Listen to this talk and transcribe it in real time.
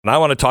And I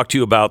want to talk to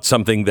you about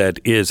something that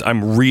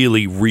I'm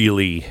really,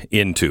 really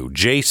into.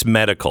 Jace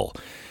Medical.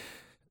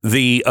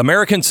 The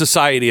American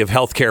Society of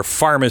Healthcare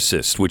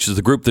Pharmacists, which is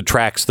the group that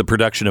tracks the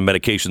production of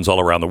medications all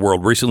around the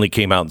world, recently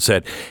came out and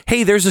said,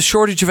 hey, there's a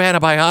shortage of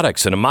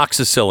antibiotics, and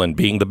amoxicillin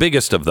being the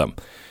biggest of them.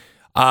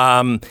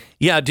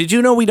 Did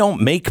you know we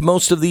don't make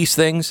most of these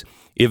things?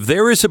 If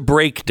there is a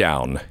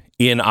breakdown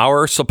in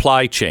our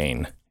supply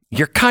chain,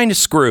 you're kind of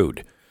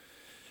screwed.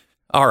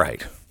 All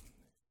right.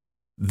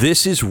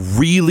 This is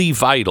really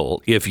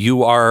vital if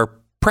you are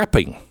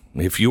prepping,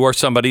 if you are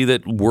somebody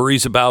that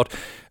worries about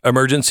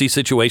emergency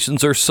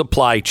situations or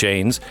supply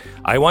chains.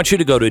 I want you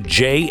to go to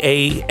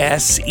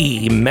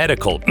JASE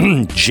Medical,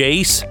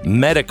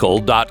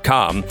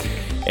 JaceMedical.com,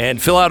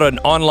 and fill out an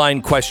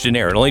online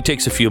questionnaire. It only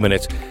takes a few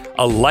minutes.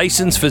 A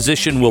licensed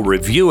physician will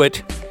review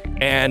it,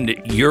 and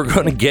you're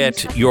going to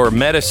get your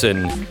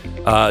medicine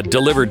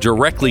delivered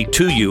directly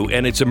to you,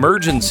 and it's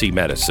emergency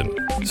medicine,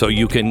 so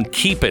you can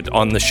keep it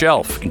on the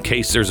shelf in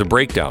case there's a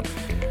breakdown.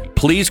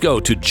 Please go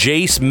to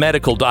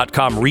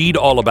JaceMedical.com. Read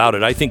all about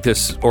it. I think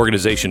this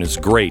organization is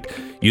great.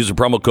 Use the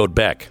promo code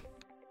Beck.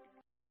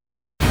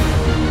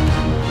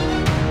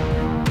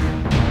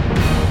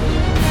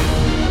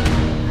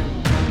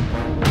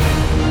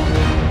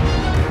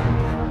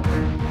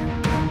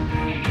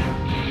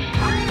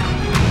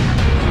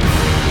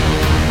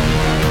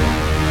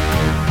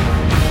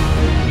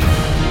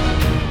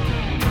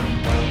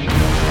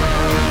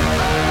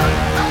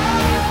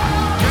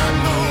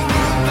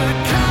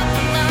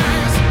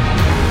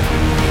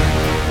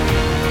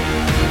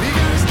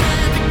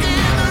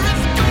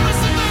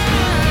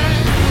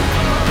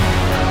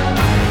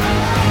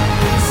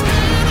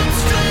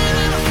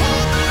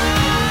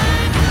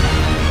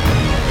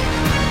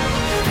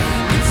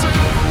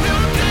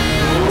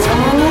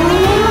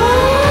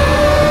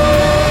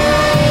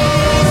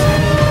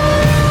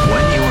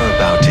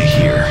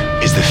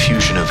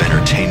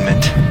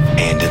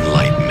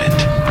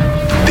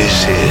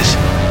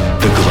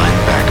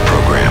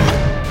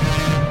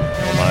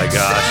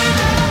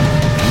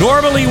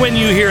 Normally when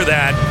you hear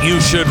that, you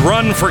should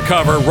run for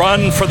cover,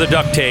 run for the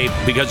duct tape,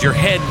 because your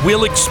head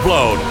will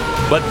explode.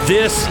 But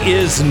this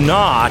is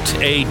not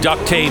a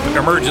duct tape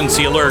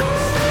emergency alert.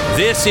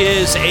 This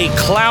is a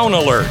clown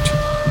alert.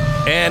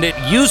 And it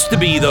used to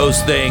be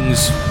those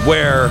things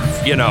where,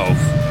 you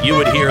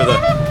would hear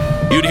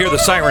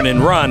the siren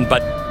and run,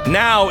 but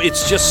now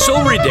it's just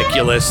so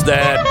ridiculous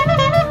that,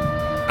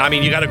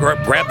 you got to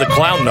grab the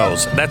clown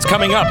nose. That's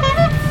coming up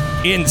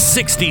in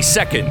 60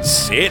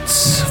 seconds.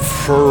 It's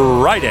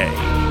Friday.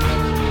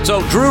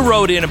 So Drew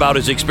wrote in about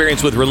his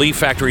experience with Relief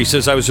Factor. He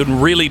says, I was in a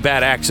really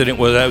bad accident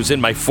when I was in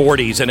my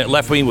 40s, and it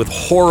left me with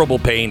horrible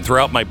pain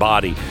throughout my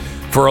body.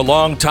 For a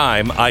long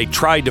time, I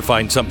tried to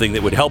find something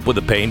that would help with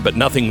the pain, but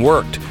nothing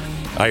worked.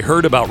 I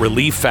heard about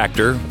Relief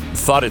Factor,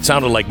 thought it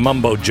sounded like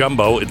mumbo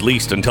jumbo, at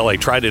least until I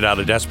tried it out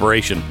of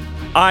desperation.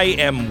 I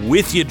am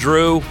with you,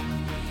 Drew.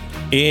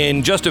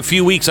 In just a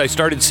few weeks, I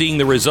started seeing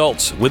the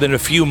results. Within a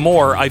few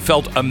more, I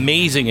felt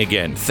amazing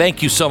again.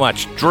 Thank you so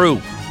much, Drew.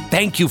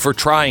 Thank you for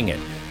trying it.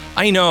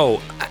 I know.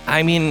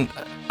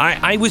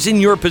 I was in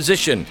your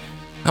position.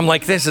 I'm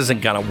like, this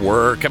isn't going to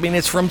work.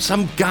 It's from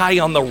some guy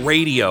on the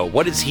radio.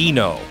 What does he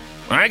know?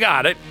 I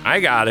got it.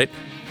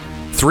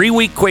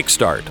 3-week quick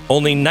start,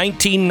 only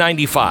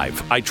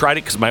 $19.95. I tried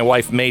it because my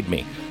wife made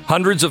me.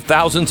 Hundreds of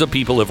thousands of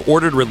people have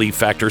ordered Relief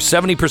Factor.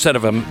 70%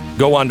 of them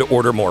go on to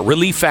order more.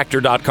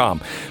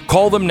 ReliefFactor.com.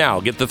 Call them now.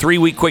 Get the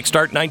 3-week quick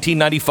start,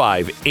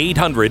 $19.95.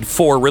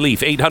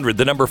 800-4-RELIEF.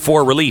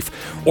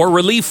 800-4-RELIEF. Or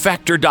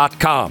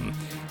ReliefFactor.com.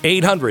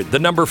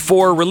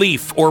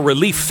 800-4-RELIEF or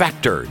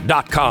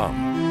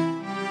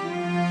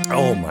ReliefFactor.com.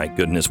 Oh, my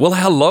goodness. Well,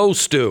 hello,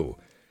 Stu.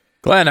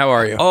 Glenn, how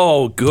are you?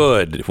 Oh,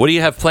 good. What do you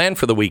have planned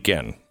for the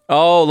weekend?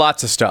 Oh,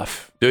 lots of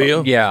stuff. Do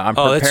you? Yeah, I'm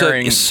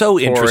preparing. It's so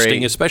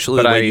interesting,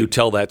 especially the way you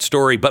tell that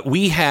story. But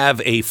we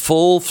have a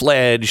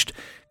full-fledged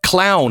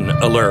clown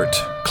alert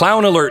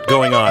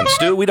going on.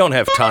 Stu, we don't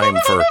have time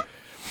for...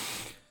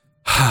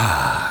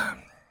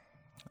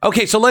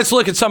 Okay, so let's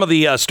look at some of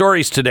the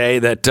stories today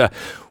that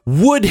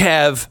would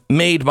have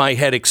made my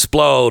head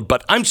explode,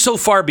 but I'm so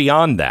far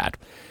beyond that.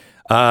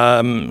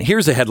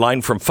 Here's a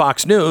headline from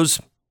Fox News.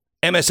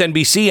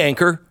 MSNBC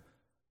anchor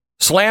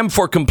slammed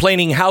for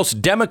complaining House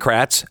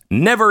Democrats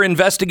never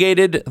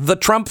investigated the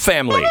Trump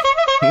family.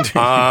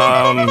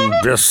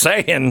 Just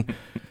saying.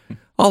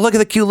 Oh, look at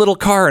the cute little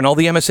car and all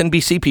the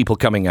MSNBC people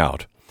coming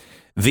out.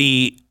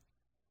 I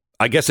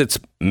guess it's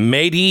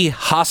Mehdi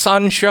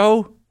Hassan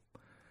show.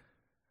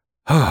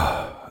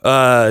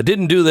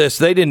 Didn't do this.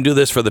 They didn't do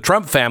this for the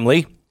Trump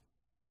family.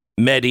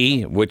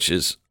 Mehdi, which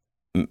is,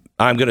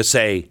 I'm going to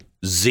say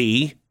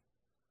Zer,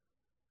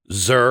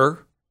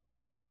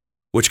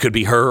 which could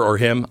be her or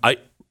him.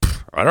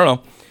 I don't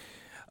know.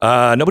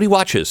 Nobody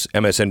watches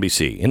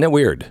MSNBC. Isn't that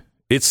weird?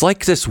 It's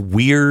like this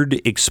weird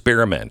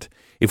experiment.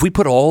 If we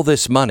put all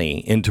this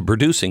money into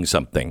producing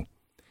something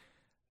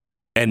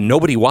and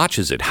nobody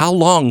watches it, how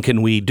long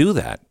can we do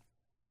that?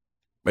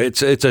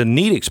 It's a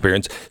neat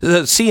experience.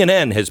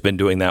 CNN has been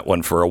doing that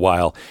one for a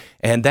while.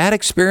 And that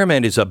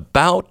experiment is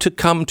about to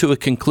come to a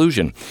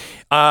conclusion.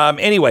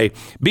 Anyway,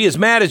 be as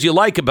mad as you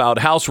like about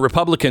House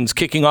Republicans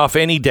kicking off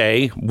any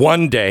day,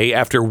 one day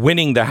after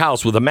winning the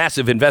House with a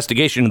massive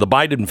investigation of the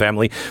Biden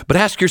family. But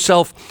ask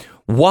yourself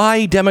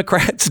why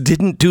Democrats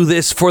didn't do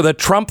this for the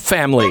Trump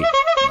family.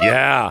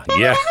 Yeah.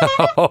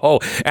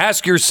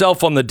 Ask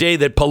yourself on the day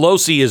that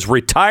Pelosi is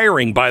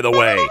retiring, by the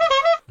way.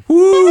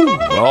 Woo.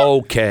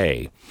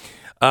 Okay.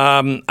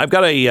 I've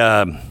got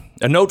a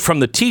note from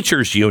the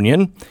Teachers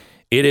Union.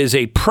 It is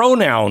a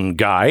pronoun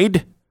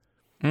guide.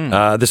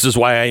 This is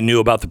why I knew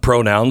about the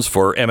pronouns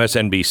for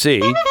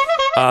MSNBC.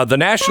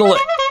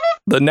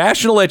 The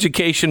National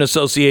Education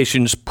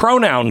Association's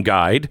pronoun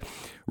guide,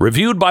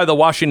 reviewed by the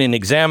Washington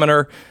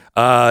Examiner,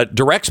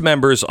 directs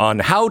members on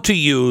how to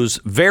use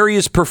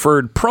various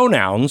preferred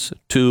pronouns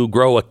to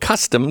grow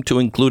accustomed to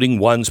including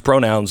one's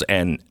pronouns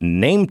and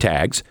name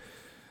tags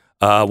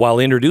while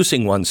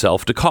introducing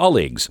oneself to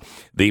colleagues.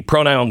 The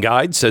pronoun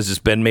guide says it's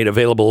been made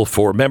available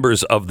for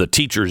members of the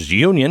Teachers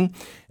Union,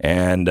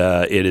 and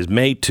it is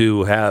made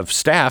to have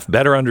staff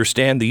better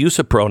understand the use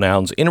of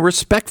pronouns in a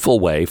respectful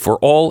way for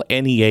all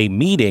NEA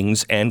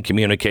meetings and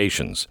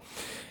communications.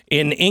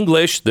 In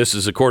English, this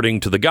is according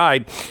to the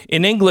guide,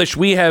 in English,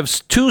 we have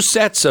two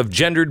sets of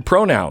gendered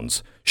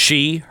pronouns: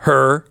 she,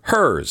 her,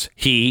 hers,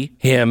 he,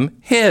 him,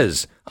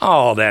 his.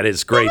 Oh, that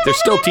is great. They're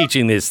still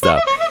teaching this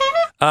stuff.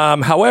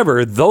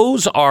 However,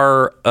 those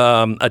are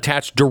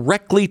attached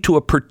directly to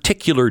a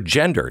particular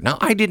gender. Now,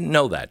 I didn't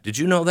know that. Did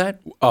you know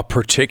that? A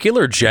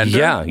particular gender?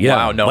 Yeah.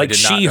 Wow, no, like I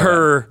did not she, know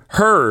her,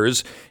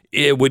 hers.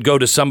 It would go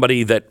to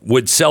somebody that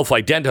would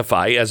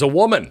self-identify as a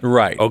woman.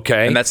 Right.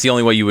 Okay. And that's the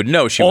only way you would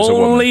know she was a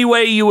woman. Only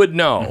way you would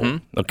know.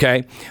 Mm-hmm.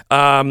 Okay.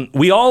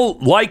 We all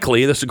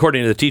likely, this is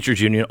according to the Teachers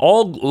Union,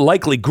 all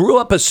likely grew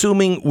up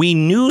assuming we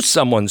knew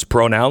someone's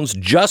pronouns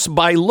just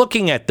by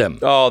looking at them.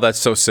 Oh, that's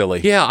so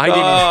silly. Yeah, I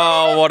didn't.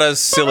 Oh, what a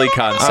silly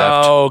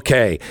concept.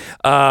 Okay.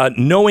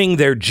 Knowing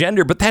their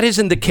gender, but that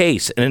isn't the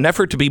case. In an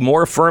effort to be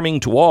more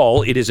affirming to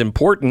all, it is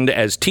important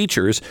as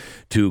teachers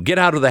to get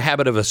out of the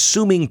habit of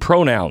assuming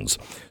pronouns.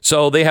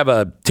 So they have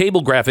a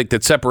table graphic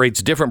that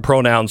separates different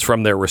pronouns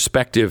from their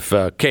respective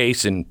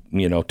case and,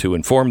 to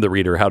inform the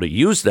reader how to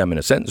use them in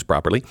a sentence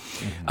properly.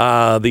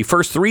 Mm-hmm. The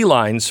first three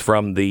lines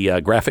from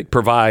the graphic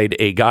provide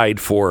a guide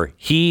for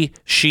he,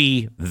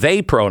 she,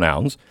 they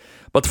pronouns.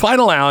 But the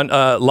final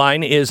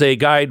line is a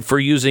guide for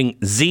using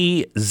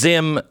z,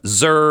 zim,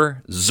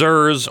 zer,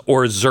 zers,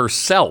 or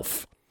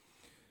zerself.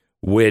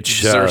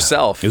 Which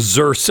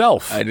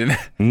Zerself. I didn't.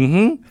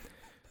 Mm-hmm.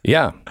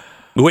 Yeah.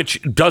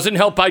 Which doesn't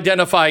help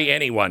identify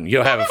anyone. You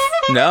have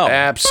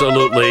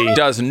absolutely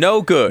does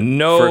no good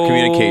for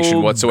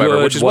communication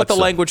whatsoever, which is what the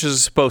language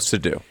is supposed to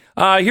do.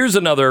 Here's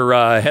another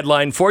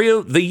headline for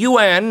you. The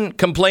UN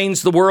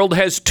complains the world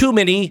has too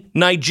many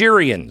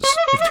Nigerians.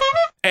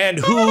 And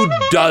who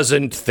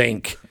doesn't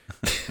think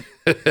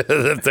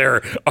that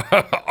there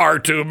are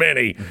too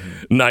many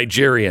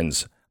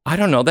Nigerians? I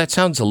don't know. That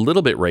sounds a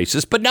little bit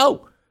racist, but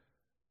no.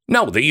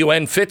 No, the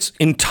UN fits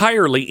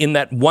entirely in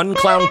that one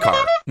clown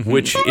car,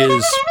 which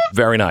is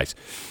very nice.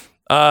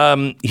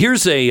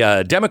 Here's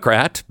a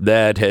Democrat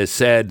that has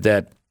said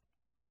that,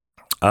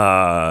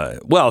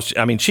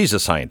 she's a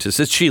scientist.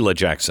 It's Sheila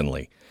Jackson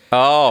Lee.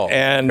 Oh,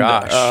 and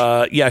gosh.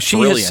 She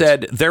Brilliant. has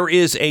said there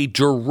is a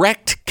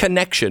direct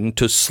connection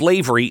to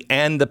slavery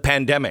and the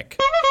pandemic.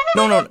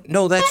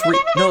 No,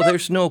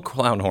 there's no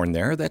clown horn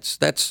there. That's.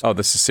 Oh,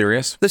 this is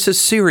serious? This is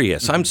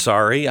serious. I'm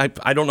sorry.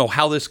 I don't know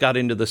how this got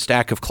into the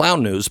stack of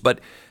clown news, but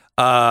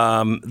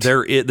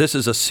this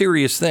is a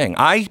serious thing.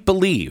 I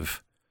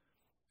believe,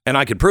 and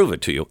I could prove it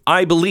to you,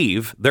 I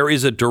believe there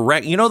is a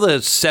direct,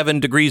 the 7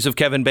 degrees of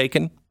Kevin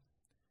Bacon?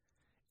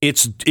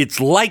 It's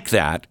like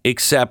that,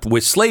 except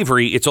with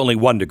slavery, it's only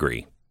 1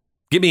 degree.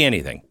 Give me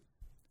anything.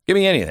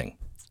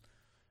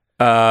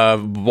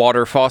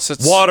 Water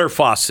faucets? Water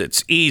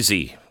faucets.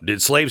 Easy. Did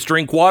slaves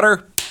drink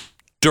water?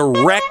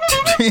 Direct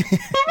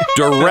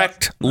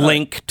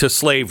link to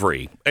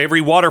slavery.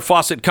 Every water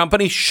faucet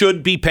company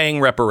should be paying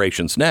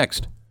reparations.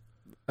 Next.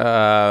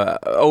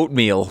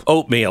 Oatmeal.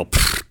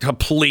 Pfft,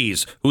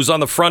 please. Who's on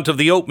the front of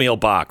the oatmeal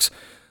box?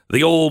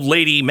 The old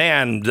lady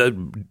man,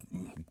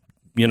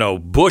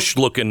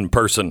 bush-looking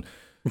person.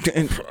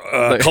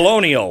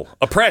 Colonial,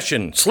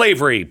 oppression,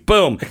 slavery,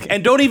 boom.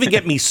 And don't even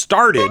get me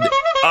started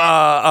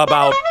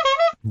about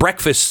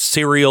breakfast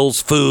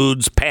cereals,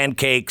 foods,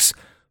 pancakes.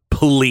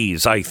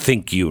 Please, I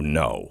think you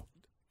know.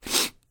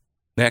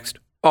 Next.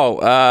 Oh,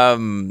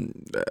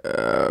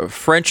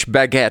 French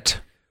baguette.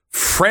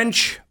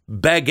 French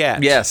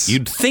baguette. Yes.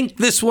 You'd think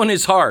this one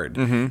is hard.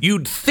 Mm-hmm.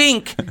 You'd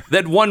think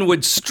that one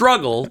would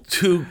struggle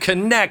to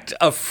connect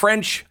a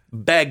French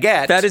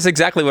baguette. That is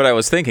exactly what I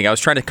was thinking. I was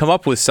trying to come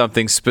up with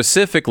something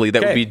specifically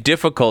that would be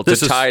difficult to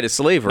tie to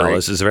slavery. No,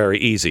 this is very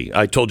easy.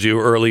 I told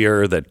you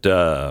earlier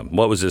that,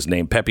 what was his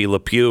name? Pepe Le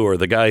Pew, or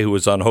the guy who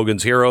was on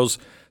Hogan's Heroes,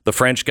 the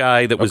French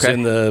guy that was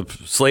in the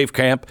slave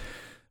camp.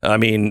 I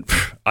mean,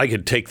 I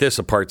could take this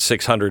apart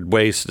 600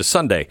 ways to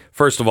Sunday.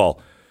 First of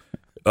all,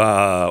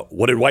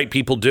 what did white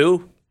people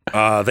do?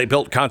 They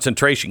built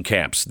concentration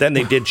camps. Then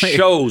they did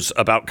shows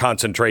about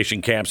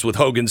concentration camps with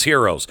Hogan's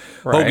Heroes.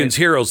 Right. Hogan's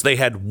Heroes, they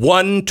had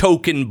one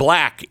token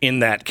black in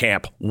that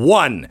camp.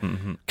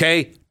 One.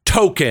 Okay?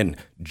 Token.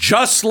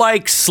 Just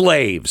like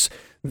slaves.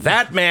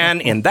 That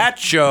man in that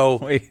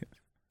show,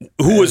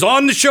 who was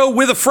on the show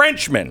with a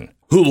Frenchman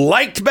who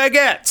liked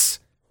baguettes.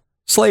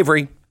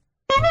 Slavery.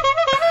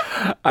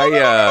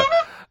 I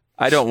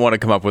don't want to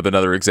come up with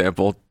another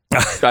example.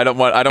 I don't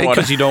want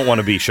because you don't want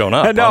to be shown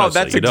up. No,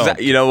 honestly, that's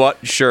exactly. You know what?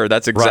 Sure,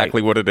 that's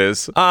exactly what it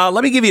is.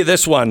 Let me give you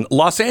this one.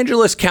 Los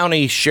Angeles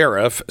County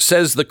Sheriff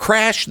says the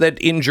crash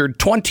that injured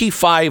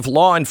 25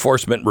 law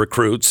enforcement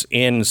recruits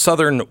in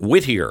southern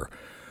Whittier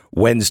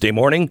Wednesday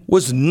morning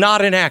was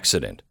not an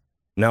accident.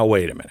 Now,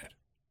 wait a minute.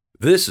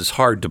 This is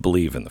hard to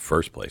believe in the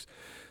first place.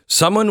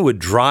 Someone would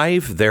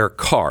drive their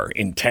car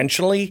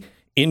intentionally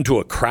into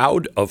a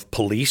crowd of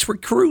police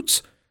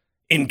recruits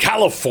in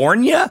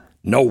California?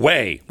 No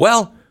way.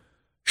 Well,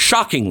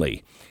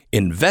 shockingly,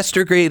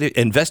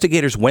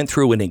 investigators went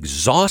through an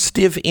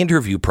exhaustive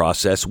interview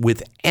process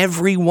with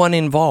everyone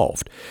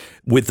involved,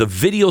 with the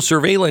video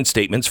surveillance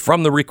statements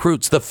from the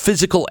recruits, the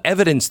physical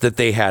evidence that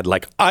they had,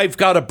 like, I've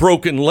got a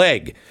broken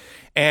leg,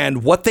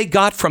 and what they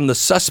got from the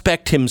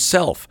suspect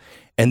himself.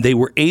 And they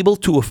were able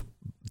to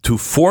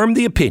form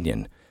the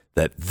opinion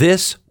that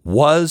this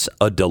was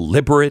a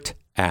deliberate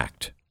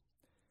act.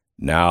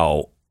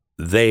 Now,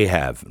 they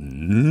have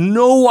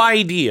no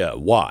idea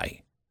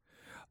why.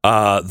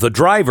 The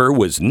driver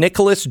was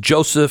Nicholas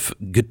Joseph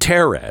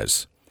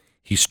Gutierrez.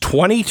 He's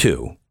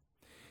 22.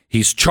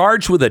 He's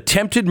charged with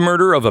attempted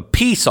murder of a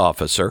peace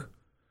officer,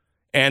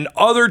 and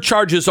other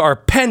charges are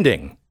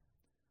pending.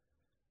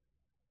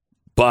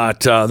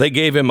 But they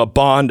gave him a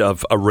bond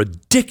of a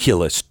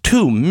ridiculous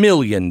 $2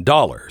 million.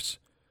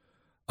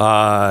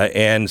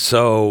 And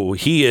so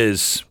he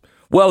is,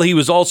 well, he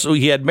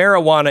had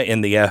marijuana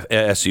in the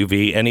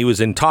SUV and he was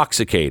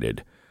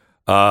intoxicated.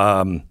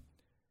 But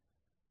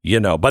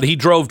he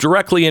drove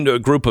directly into a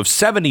group of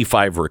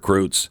 75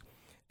 recruits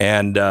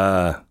and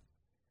 5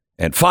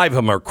 of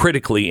them are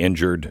critically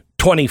injured.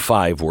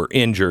 25 were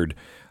injured,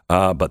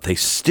 but they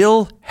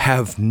still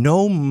have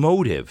no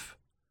motive.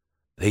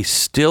 They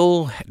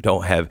still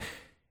don't have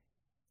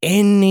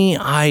any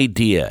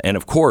idea. And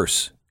of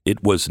course,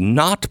 it was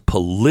not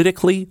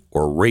politically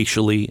or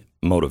racially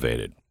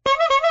motivated.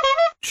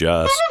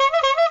 Just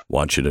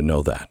want you to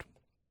know that.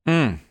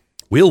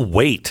 We'll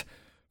wait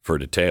for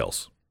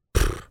details.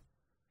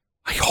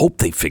 I hope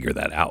they figure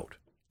that out.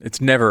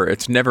 It's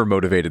never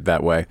motivated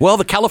that way. Well,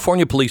 the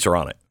California police are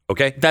on it.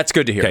 Okay. That's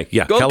good to hear. Okay.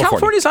 Yeah. Well,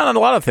 California's on a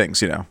lot of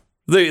things, you know.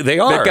 They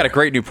are. They've got a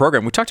great new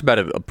program. We talked about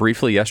it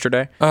briefly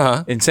yesterday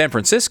in San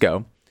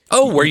Francisco.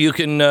 Oh, where you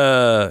can,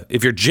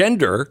 if you're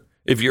transgender,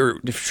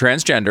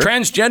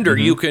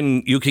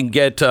 you can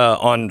get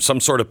on some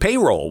sort of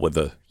payroll with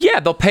the. Yeah,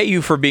 they'll pay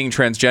you for being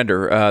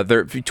transgender.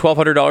 They're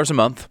 $1,200 a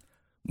month.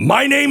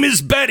 My name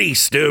is Betty,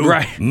 Stu.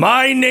 Right.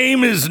 My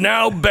name is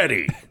now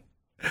Betty.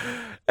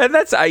 And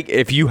that's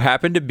if you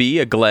happen to be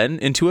a Glenn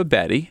into a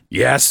Betty.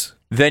 Yes.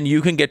 Then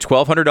you can get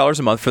 $1,200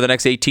 a month for the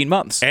next 18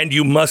 months. And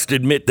you must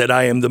admit that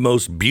I am the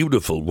most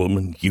beautiful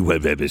woman you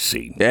have ever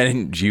seen.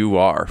 And you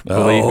are.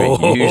 Believe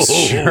me, you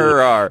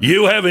sure are.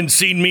 You haven't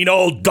seen me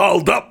all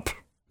dolled up.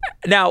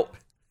 Now,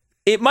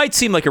 it might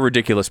seem like a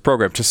ridiculous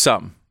program to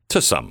some.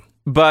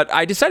 But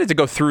I decided to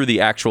go through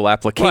the actual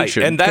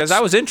application because I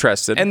was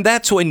interested. And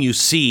that's when you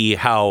see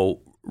how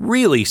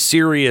really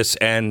serious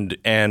and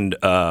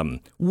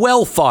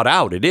well thought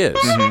out it is.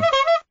 Mm-hmm.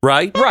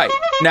 Right?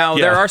 Now,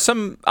 there are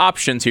some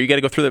options here. You got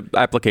to go through the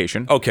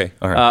application. Okay.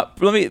 All right.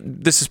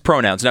 This is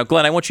pronouns. Now,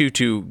 Glenn, I want I'm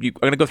going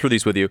to go through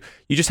these with you.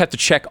 You just have to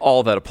check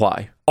all that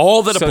apply.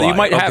 All that apply. So you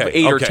might have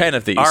 8 or 10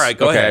 of these. All right,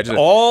 go ahead.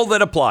 All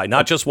that apply,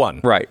 not just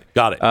one. Right.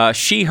 Got it.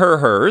 She, her,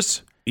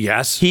 hers.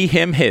 Yes. He,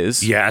 him,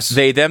 his. Yes.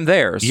 They, them,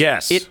 theirs.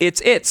 Yes.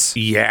 It's.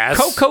 Yes.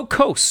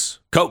 Coco-cos.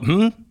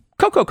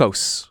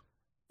 Coco-cos.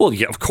 Well,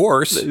 yeah, of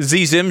course.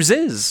 Z-zim,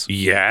 ziz.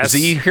 Yes.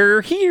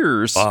 Z-her,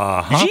 hears.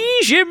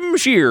 G-jim,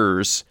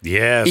 shears.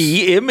 Yes.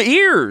 E-im,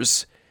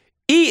 ears.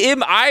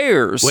 E-im,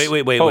 ears.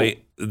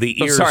 Wait.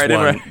 The ears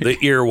one. The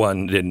ear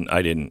one,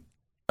 I didn't.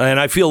 And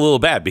I feel a little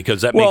bad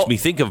because that makes me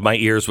think of my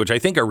ears, which I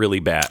think are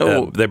really bad.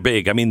 They're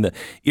big. I mean, the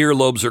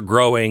earlobes are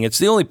growing. It's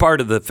the only part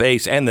of the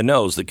face and the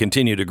nose that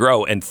continue to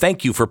grow. And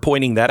thank you for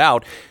pointing that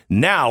out.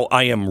 Now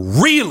I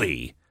am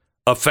really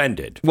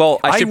offended. Well,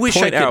 I wish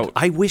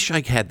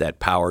I had that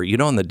power. You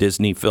know, in the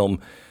Disney film,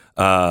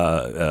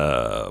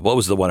 what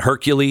was the one?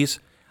 Hercules.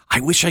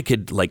 I wish I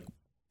could,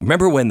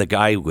 remember when the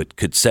guy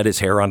could set his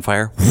hair on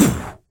fire?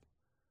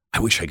 I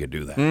wish I could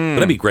do that.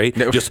 That'd be great.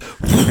 No. Just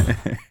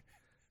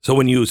so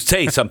when you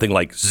say something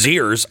like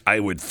Zeers, I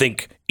would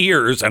think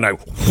ears,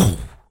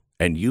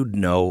 and you'd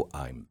know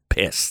I'm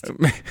pissed.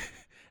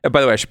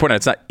 By the way, I should point out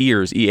it's not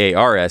ears,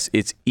 E-A-R-S.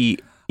 It's E.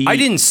 I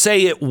didn't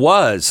say it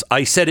was.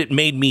 I said it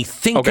made me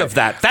think of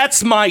that.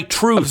 That's my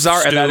truth. I'm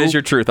sorry, Stu. And that is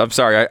your truth. I'm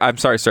sorry. I'm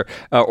sorry, sir.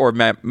 Or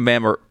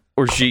ma'am,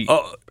 or she.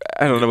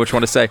 I don't know which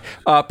one to say.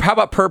 How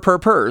about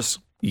pers?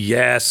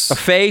 Yes.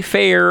 A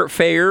fairs.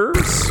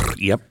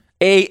 Yep.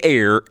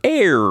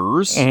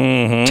 airs, tears.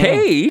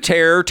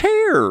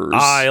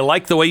 I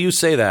like the way you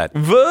say that.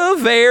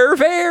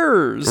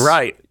 Vers.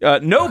 Right.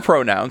 No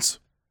pronouns.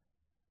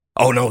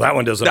 Oh, no, that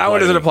one doesn't apply. That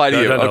one doesn't apply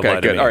to you. Okay,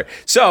 good. Me. All right.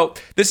 So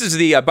this is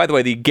the, by the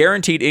way, the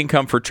Guaranteed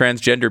Income for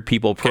Transgender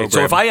People program.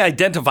 So if I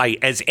identify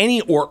as any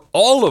or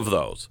all of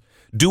those,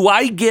 do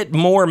I get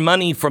more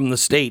money from the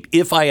state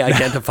if I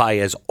identify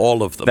as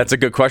all of them? That's a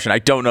good question. I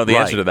don't know the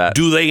answer to that.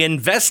 Do they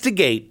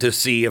investigate to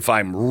see if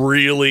I'm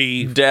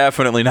really...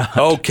 Definitely not.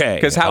 Okay.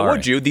 Because how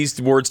would you? These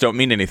words don't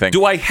mean anything.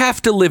 Do I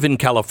have to live in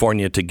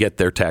California to get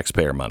their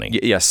taxpayer money?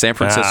 Yes, San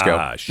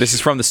Francisco. This is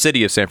from the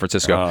city of San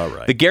Francisco. All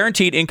right. The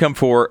Guaranteed Income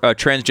for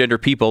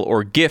Transgender People,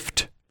 or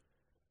GIFT,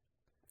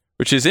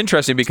 which is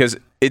interesting because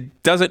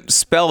it doesn't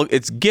spell,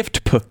 it's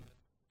GIFT-P.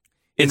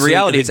 In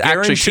reality, it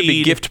actually should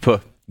be GIFT-P.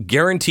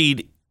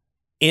 Guaranteed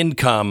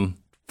income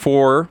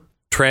for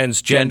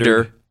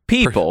transgender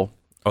people.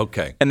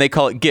 Okay. And they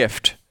call it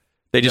GIFT.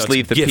 They just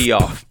leave the P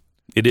off.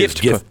 It is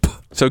GIFT.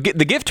 So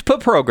the GIFT-P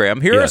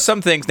program, here are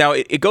some things. Now,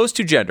 it goes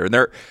to gender.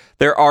 And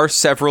there are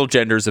several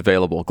genders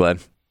available, Glenn,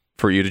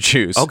 for you to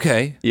choose.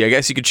 Okay. Yeah, I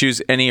guess you could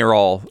choose any or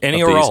all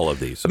of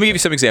these. Let me give you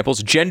some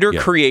examples. Gender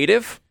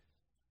creative.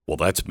 Well,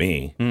 that's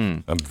me.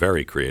 I'm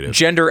very creative.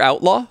 Gender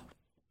outlaw.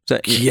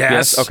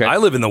 Yes. Okay. I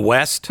live in the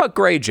West. How about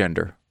gray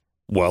gender?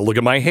 Well, look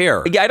at my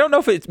hair. Yeah, I don't know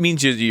if it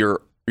means you're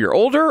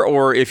older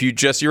or if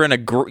you're in a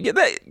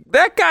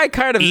that guy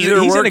kind of he's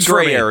in a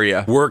gray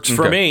area. Works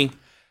for me,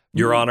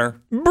 Your Honor.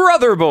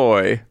 Brother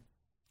boy.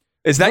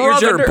 Is that your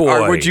gender? Boy.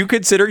 Or would you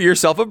consider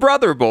yourself a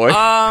brother boy?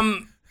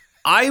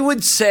 I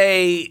would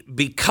say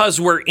because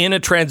we're in a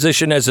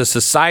transition as a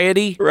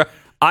society, right.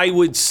 I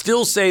would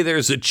still say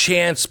there's a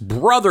chance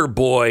brother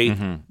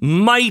boy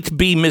might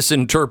be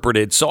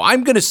misinterpreted. So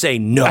I'm going to say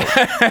no.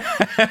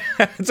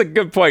 That's a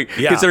good point,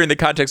 considering the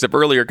context of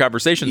earlier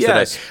conversations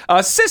today.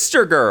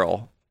 Sister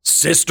girl.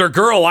 Sister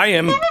girl, I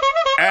am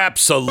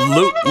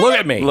absolute. Look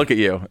at me. Look at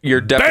you.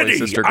 You're definitely Betty,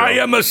 sister girl. I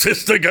am a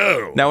sister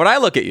girl. Now, when I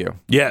look at you,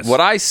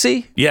 what I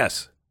see,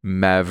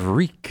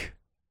 Maverick.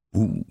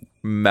 Ooh.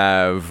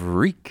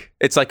 Maverick.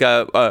 It's like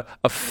a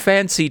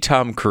fancy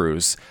Tom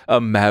Cruise.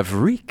 A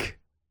Maverick.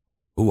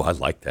 Ooh, I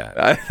like that.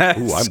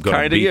 Ooh, I'm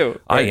kind of you.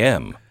 Right? I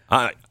am.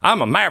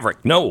 I'm a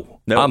maverick. No,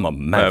 I'm a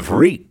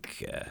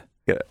maverick.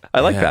 I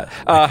like that.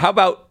 How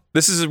about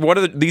this? Is one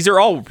of these are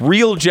all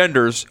real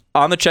genders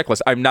on the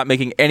checklist. I'm not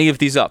making any of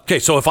these up. Okay,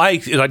 so if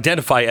I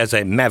identify as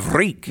a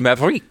maverick,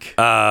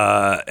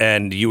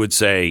 and you would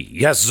say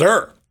yes,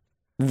 sir,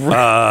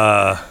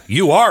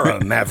 you are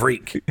a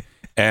maverick,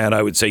 and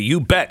I would say you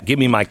bet, give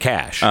me my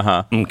cash.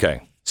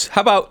 Okay.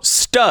 How about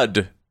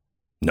stud?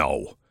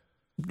 No.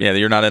 Yeah,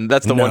 you're not in.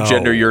 That's the one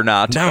gender you're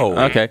not. No.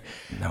 Okay.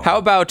 No. How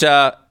about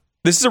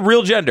this is a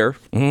real gender?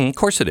 Of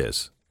course it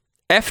is.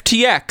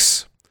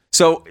 FTX.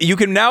 So you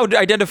can now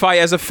identify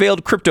as a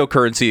failed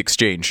cryptocurrency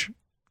exchange,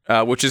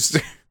 which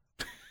is.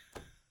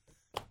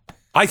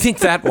 I think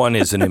that one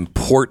is an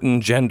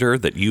important gender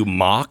that you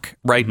mock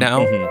right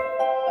now.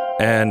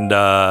 And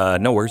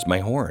no, where's my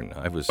horn?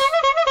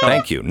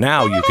 Thank you.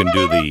 Now you can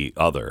do the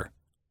other.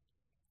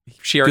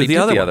 She already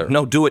did the other.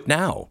 No, do it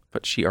now.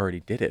 But she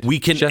already did it. We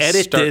can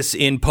edit this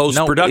in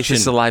post-production. No, it's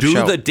just a live show.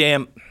 Do the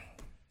damn...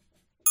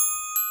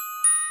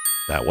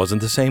 That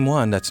wasn't the same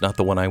one. That's not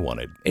the one I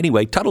wanted.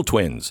 Anyway, Tuttle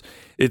Twins.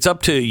 It's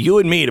up to you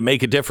and me to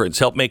make a difference.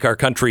 Help make our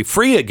country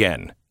free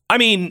again. I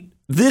mean,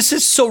 this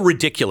is so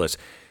ridiculous.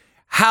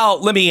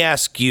 Let me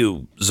ask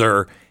you,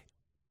 Zer,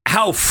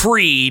 how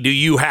free do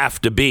you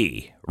have to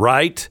be,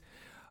 right?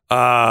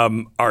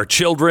 Our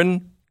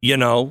children,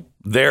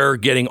 they're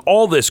getting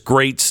all this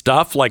great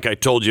stuff, like I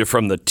told you,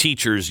 from the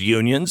teachers'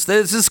 unions.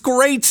 This is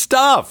great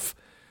stuff.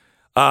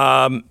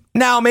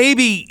 Now,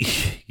 maybe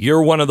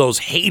you're one of those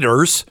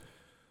haters.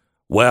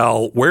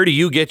 Well, where do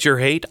you get your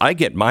hate? I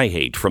get my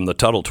hate from the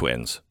Tuttle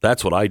Twins.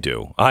 That's what I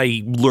do.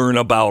 I learn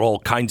about all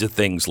kinds of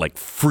things like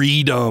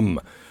freedom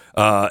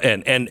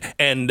and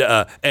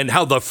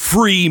how the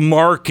free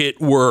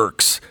market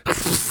works.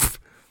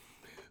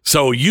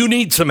 So you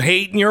need some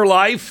hate in your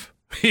life?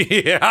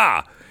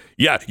 Yeah,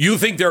 you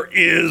think there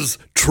is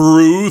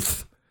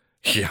truth?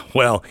 Yeah,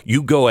 well,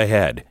 you go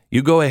ahead.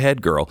 You go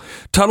ahead, girl.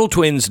 Tuttle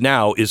Twins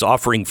now is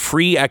offering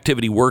free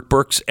activity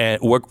workbooks and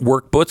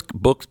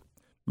workbooks.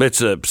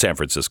 It's a San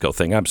Francisco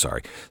thing. I'm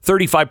sorry.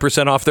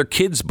 35% off their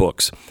kids'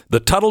 books.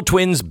 The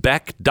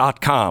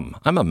TuttleTwinsBeck.com.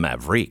 I'm a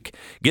maverick.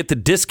 Get the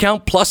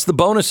discount plus the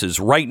bonuses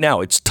right now.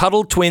 It's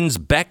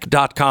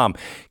TuttleTwinsBeck.com.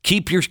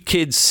 Keep your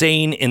kids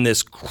sane in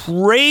this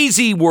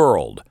crazy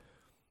world.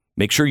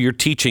 Make sure you're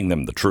teaching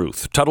them the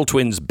truth.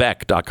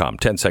 TuttleTwinsBeck.com.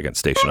 10 seconds,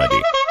 station ID.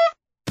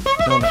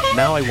 No,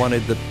 now I want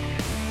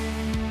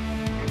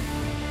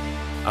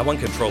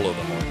control of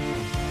the horn.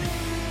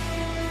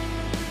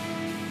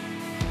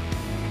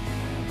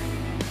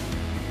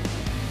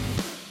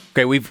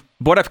 Okay,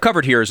 what I've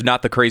covered here is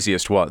not the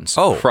craziest ones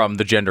from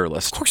the gender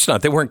list. Of course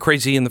not. They weren't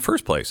crazy in the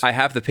first place. I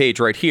have the page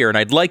right here, and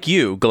I'd like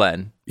you,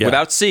 Glenn,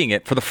 without seeing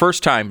it for the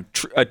first time,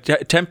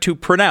 attempt to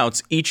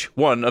pronounce each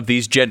one of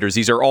these genders.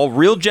 These are all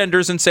real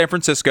genders in San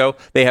Francisco.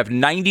 They have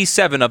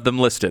 97 of them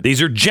listed.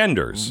 These are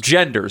genders.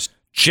 Genders.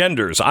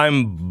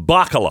 I'm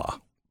Bakla.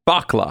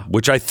 Bakla.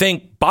 Which I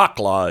think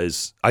Bakla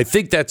is, I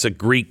think that's a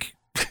Greek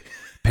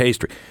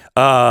pastry.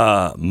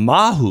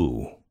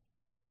 Mahu.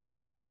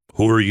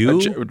 Who are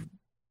you?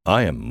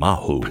 I am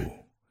Mahu.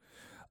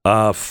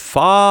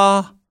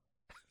 Fine.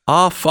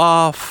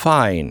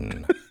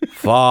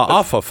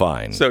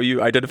 Fine. So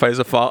you identify as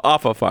a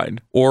fine.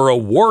 Or a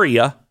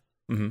warrior.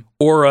 Mm-hmm.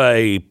 Or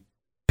a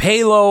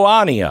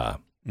Paloania.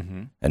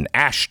 Mm-hmm. An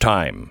ash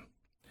time.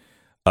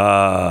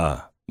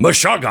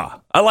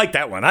 Meshuggah. I like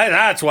that one.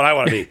 That's what I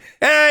want to be.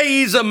 Hey,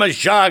 he's a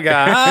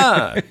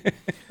Meshuggah.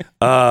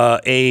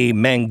 A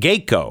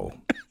Mangeko.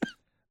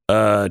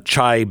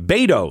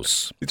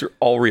 Chibados. These are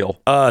all real.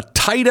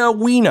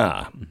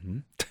 Titawina. Mm-hmm.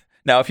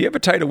 Now, if you have a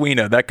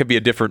Titawina, that could be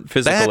a different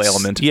physical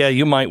ailment. Yeah,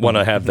 you might want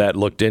to have that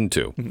looked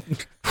into.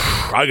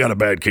 I got a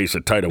bad case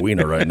of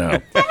Titawina right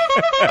now.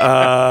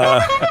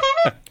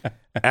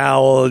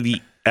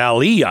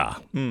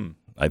 Aliyah.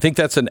 I think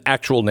that's an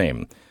actual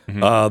name. Mm-hmm.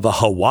 The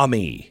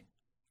Hawami.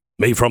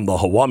 Made from the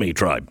Hawami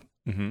tribe.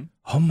 Mm-hmm.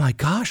 Oh my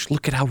gosh,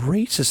 look at how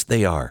racist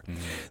they are.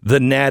 Mm-hmm. The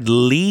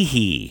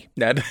Nadlihi.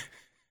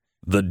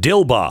 The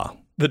Dilba.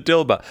 The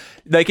Dilba.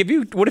 Like,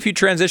 what if you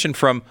transition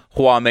from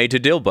Huame to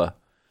Dilba?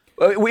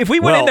 If we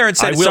went in there and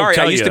said, sorry,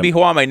 I used to be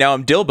Huame, now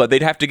I'm Dilba,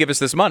 they'd have to give us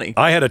this money.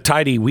 I had a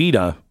tidy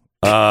Weeda,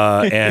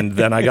 and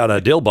then I got a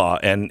Dilba,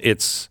 and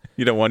it's...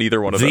 You don't want either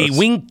one of those. The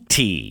Wink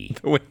Tea.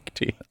 The Wink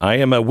Tea. I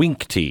am a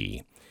Wink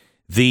Tea.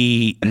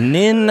 The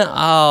Nin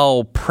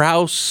Al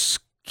Prauskitzi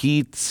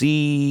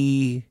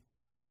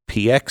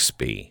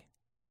PXB.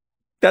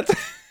 That's...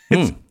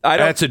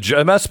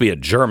 It must be a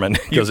German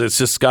because it's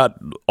just got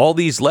all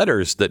these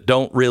letters that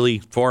don't really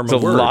form a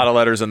word. There's a lot of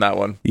letters in that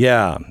one.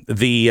 Yeah.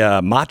 The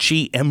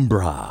Machi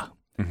Embra.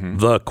 Mm-hmm.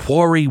 The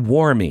Quarry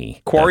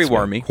Warmy. Quarry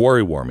Warmy.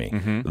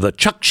 Mm-hmm. The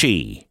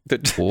Chukchi.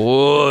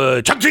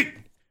 Chukchi.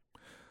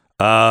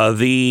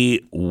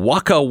 The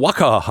Waka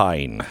Waka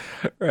Hein.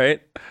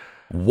 Right.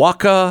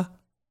 Waka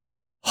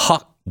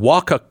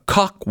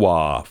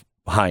Kakwa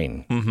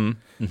Hein. Mm-hmm.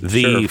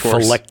 The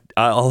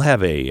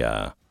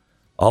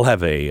I'll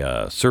have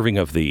a serving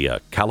of the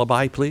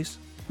calabai, please.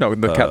 No,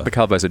 the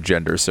calabai is a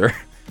gender, sir.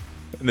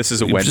 And this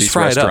is a Wendy's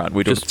restaurant.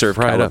 We don't serve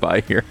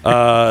calabai here.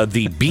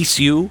 The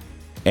bisu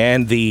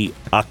and the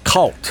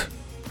occult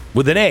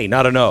with an A,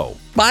 not an O.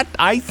 But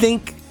I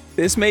think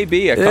this may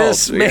be a cult.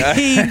 This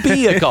may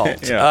be a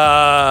cult.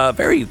 Yeah.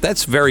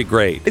 That's very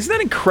great. Isn't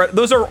that incredible?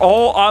 Those are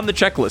all on the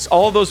checklist.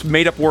 All of those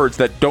made-up words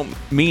that don't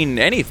mean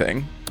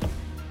anything.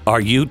 Are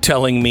you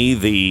telling me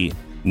the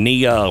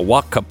Nia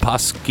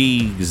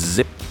Wakapaski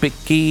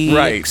Zipiki?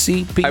 Right.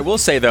 I will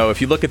say, though,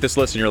 if you look at this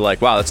list and you're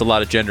like, wow, that's a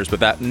lot of genders,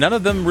 but none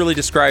of them really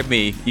describe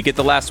me. You get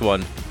the last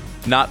one,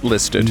 not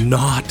listed.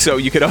 So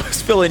you could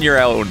always fill in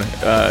your own.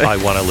 I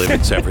want to live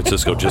in San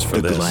Francisco just for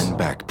this. The Glenn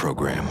Beck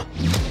Program.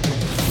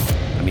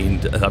 I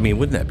mean,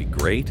 wouldn't that be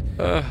great?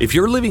 If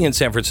you're living in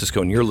San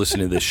Francisco and you're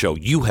listening to this show,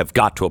 you have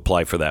got to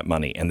apply for that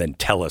money and then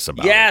tell us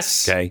about it.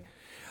 Okay?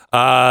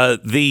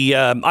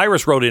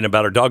 Iris wrote in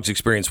about her dog's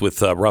experience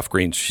with rough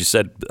greens. She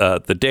said,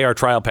 the day our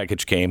trial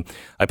package came,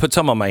 I put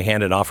some on my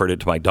hand and offered it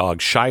to my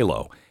dog,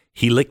 Shiloh.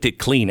 He licked it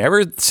clean.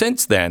 Ever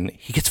since then,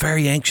 he gets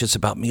very anxious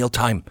about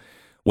mealtime.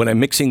 When I'm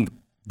mixing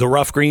the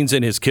rough greens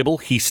in his kibble,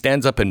 he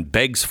stands up and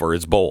begs for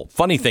his bowl.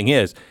 Funny thing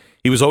is,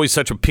 he was always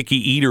such a picky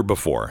eater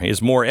before. He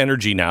has more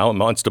energy now and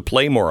wants to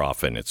play more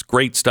often. It's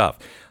great stuff.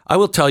 I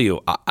will tell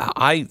you,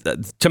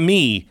 to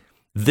me,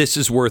 this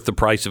is worth the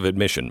price of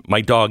admission.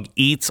 My dog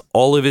eats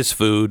all of his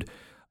food,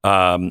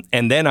 and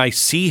then I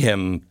see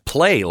him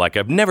play like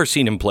I've never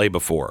seen him play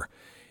before.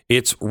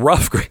 It's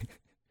rough.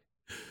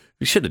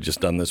 We should have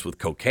just done this with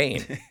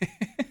cocaine.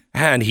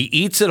 And he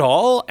eats it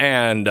all,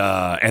 and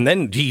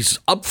then he's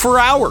up for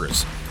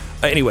hours.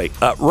 Anyway,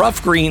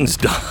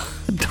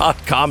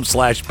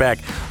 roughgreens.com/Beck.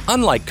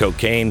 Unlike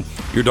cocaine,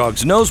 your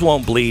dog's nose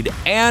won't bleed,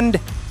 and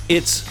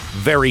it's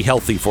very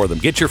healthy for them.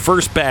 Get your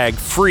first bag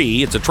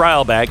free. It's a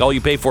trial bag. All you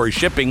pay for is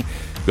shipping.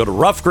 Go to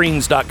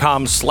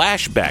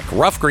roughgreens.com/Beck.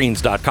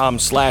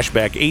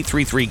 Roughgreens.com/Beck.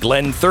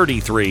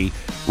 833-GLEN-33.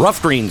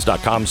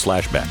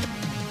 Roughgreens.com/Beck.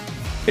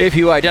 If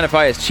you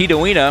identify as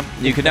Cheetahwina,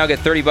 you can now get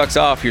 $30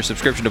 off your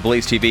subscription to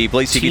Blaze TV.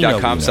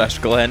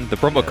 BlazeTV.com/Glenn. The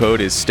promo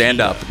code is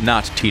STANDUP,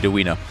 not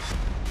Cheetahwina.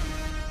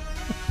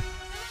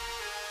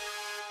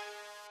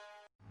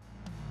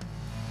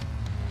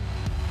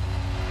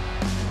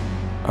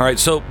 All right,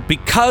 so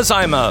because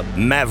I'm a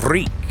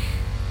maverick,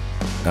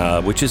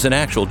 which is an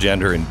actual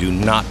gender, and do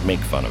not make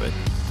fun of it,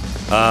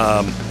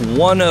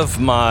 one of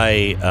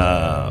my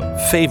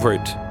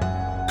favorite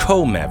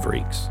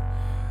co-mavericks,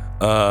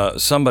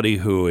 somebody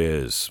who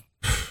is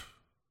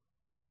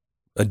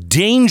a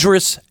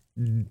dangerous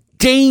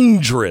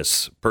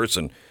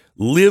person,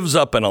 lives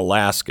up in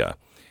Alaska,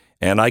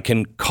 and I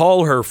can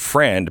call her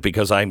friend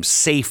because I'm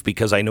safe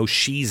because I know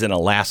she's in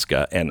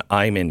Alaska and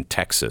I'm in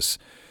Texas.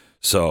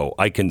 So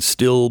I can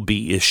still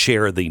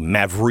share the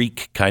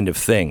maverick kind of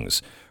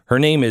things. Her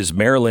name is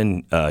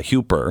Marilyn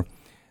Huper.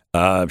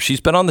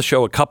 She's been on the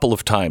show a couple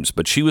of times,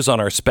 but she was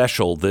on our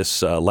special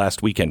this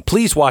last weekend.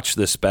 Please watch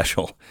this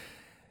special.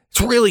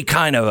 It's really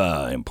kind of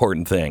an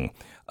important thing.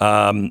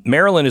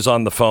 Marilyn is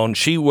on the phone.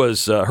 She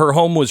was her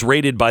home was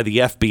raided by the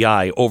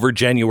FBI over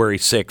January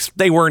 6th.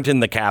 They weren't in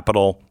the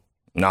Capitol.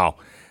 No.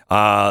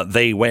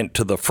 They went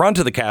to the front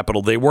of the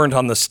Capitol. They weren't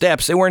on the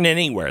steps. They weren't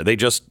anywhere. They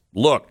just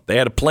looked. They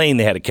had a plane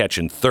they had to catch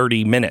in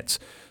 30 minutes.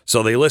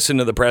 So they listened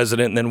to the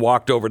president and then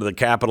walked over to the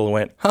Capitol and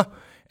went, huh,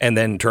 and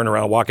then turned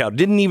around and walked out.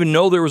 Didn't even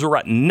know there was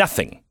a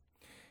nothing.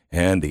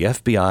 And the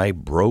FBI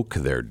broke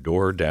their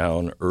door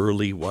down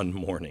early one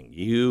morning.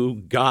 You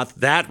got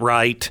that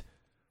right,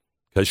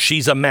 because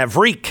she's a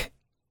maverick.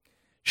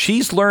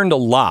 She's learned a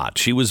lot.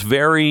 She was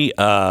very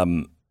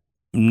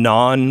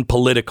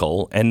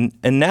non-political. And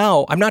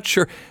now, I'm not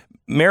sure.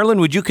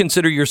 Marilyn, would you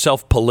consider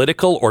yourself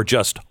political or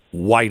just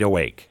wide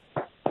awake?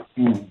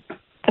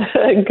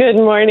 Good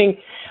morning.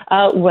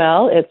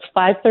 Well, it's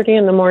 5:30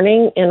 in the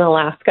morning in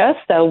Alaska,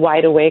 so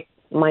wide awake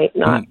might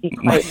not be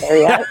quite there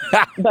yet.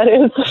 But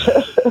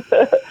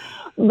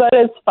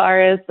as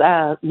far as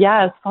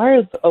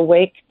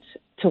awake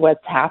to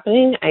what's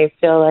happening, I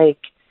feel like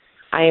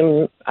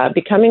I'm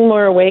becoming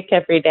more awake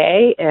every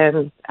day,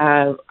 and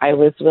I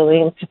was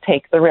willing to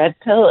take the red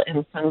pill.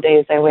 And some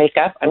days I wake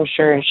up, I'm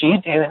sure as you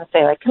do, and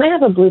say, like, can I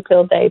have a blue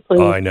pill day, please?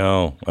 Oh, I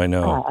know.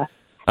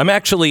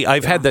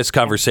 I've had this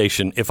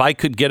conversation. If I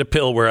could get a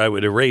pill where I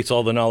would erase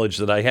all the knowledge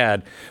that I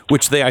had,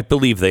 which I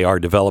believe they are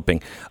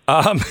developing,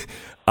 I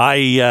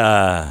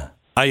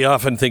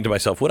often think to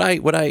myself,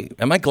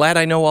 am I glad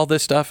I know all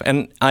this stuff?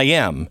 And I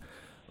am,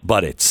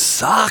 but it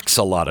sucks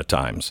a lot of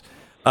times.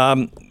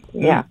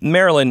 Yeah.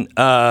 Marilyn,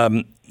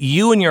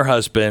 you and your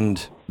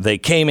husband, they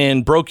came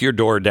in, broke your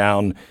door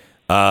down.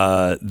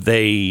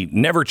 They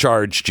never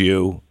charged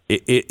you.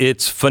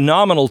 It's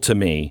phenomenal to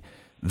me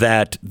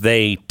that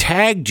they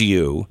tagged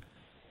you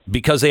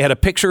because they had a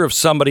picture of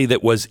somebody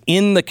that was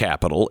in the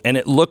Capitol and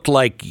it looked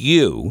like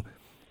you.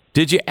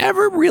 Did you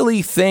ever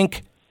really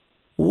think,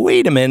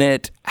 wait a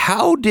minute,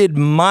 how did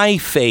my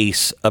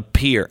face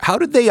appear? How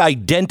did they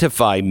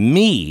identify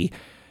me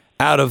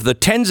out of the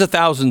tens of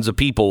thousands of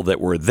people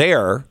that were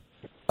there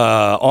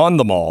on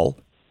the mall?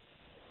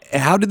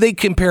 How did they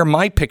compare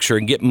my picture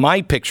and get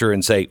my picture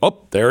and say, oh,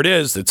 there it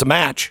is, it's a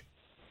match?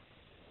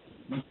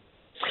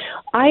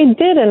 I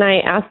did, and I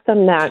asked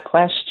them that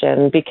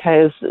question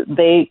because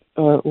they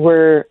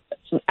were,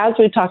 as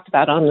we talked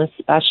about on the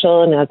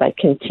special, and as I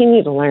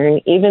continue to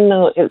learn, even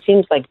though it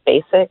seems like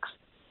basics,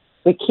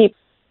 we keep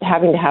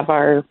having to have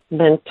our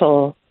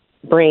mental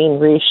brain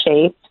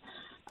reshaped,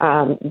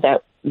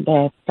 that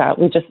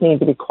we just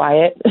need to be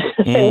quiet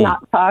and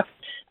not talk.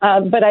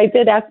 But I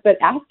did ask, but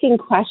asking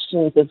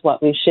questions is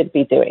what we should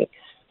be doing.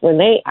 When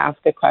they ask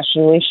a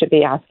question, we should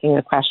be asking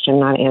a question,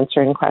 not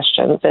answering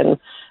questions. And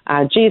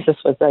Jesus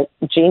was a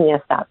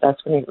genius at this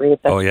when he read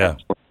this. Oh, yeah.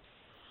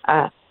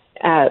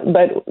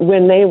 But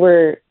when they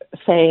were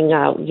saying,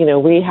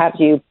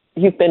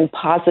 you've been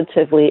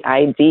positively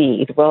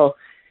ID'd. Well,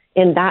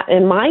 in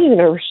my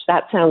universe,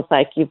 that sounds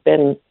like you've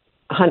been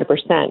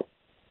 100%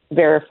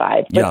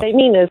 verified. What they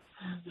mean is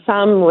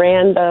some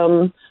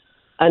random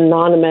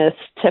anonymous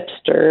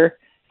tipster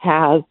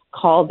has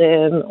called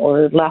in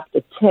or left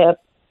a tip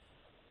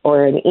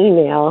or an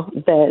email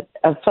that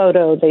a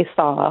photo they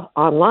saw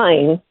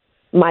online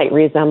might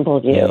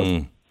resemble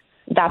you.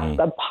 That's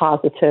a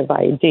positive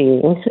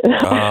ID.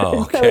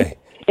 Oh, okay. So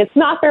it's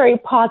not very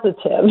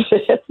positive.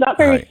 It's not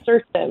very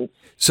certain,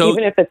 so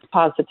even if it's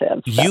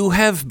positive. So. You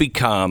have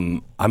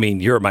become,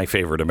 you're my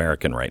favorite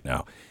American right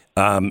now.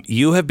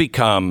 You have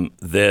become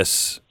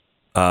this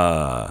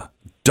diehard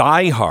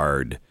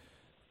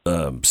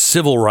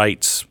civil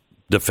rights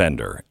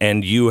defender,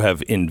 and you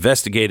have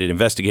investigated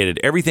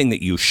everything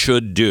that you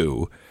should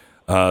do.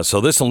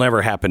 So this will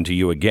never happen to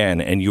you again,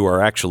 and you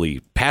are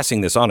actually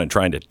passing this on and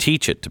trying to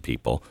teach it to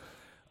people.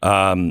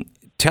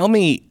 Tell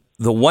me,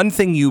 the one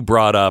thing you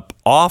brought up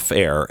off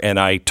air, and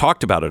I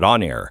talked about it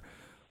on air,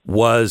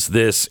 was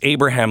this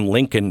Abraham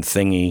Lincoln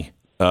thingy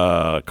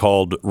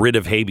called writ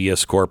of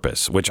habeas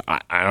corpus, which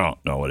I don't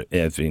know what it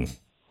is.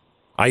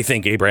 I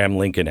think Abraham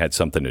Lincoln had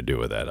something to do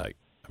with that.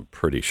 I'm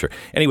pretty sure.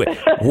 Anyway, I'm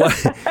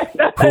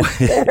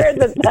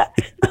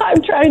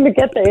trying to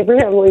get the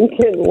Abraham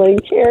Lincoln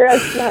link here.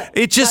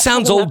 It just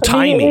sounds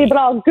old-timey. But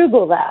I'll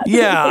Google that.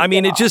 Yeah,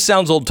 it just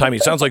sounds old-timey.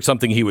 It sounds like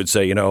something he would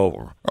say, writ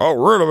of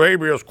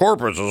habeas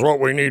corpus is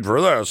what we need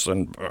for this.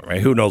 And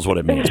who knows what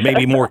it means.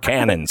 Maybe more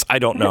cannons. I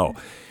don't know.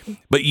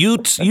 But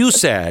you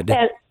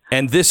said,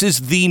 and this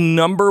is the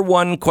number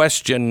one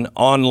question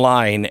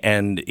online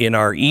and in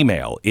our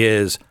email,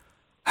 is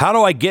how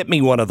do I get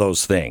me one of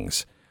those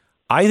things?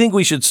 I think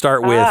we should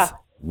start with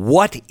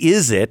what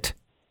is it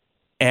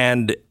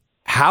and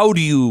how do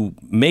you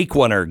make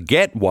one or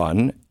get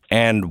one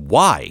and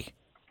why?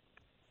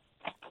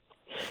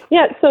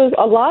 Yeah, so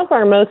a lot of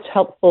our most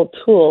helpful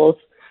tools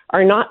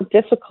are not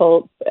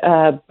difficult,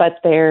 but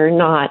they're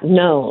not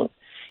known.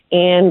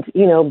 And,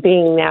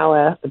 being now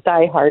a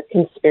diehard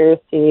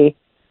conspiracy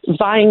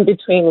vying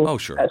between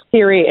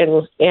theory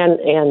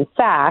and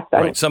fact.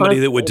 Right. Somebody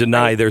that would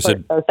deny there's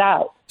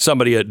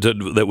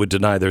that would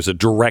deny there's a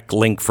direct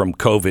link from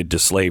COVID to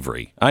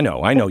slavery. I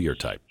know your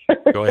type.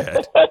 Go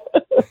ahead.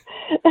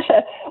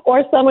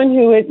 Or someone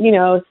who would,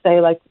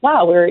 say like,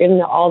 wow, we're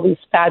in all these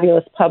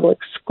fabulous public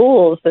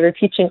schools that are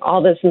teaching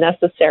all this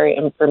necessary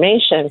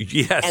information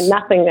and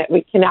nothing that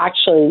we can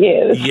actually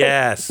use.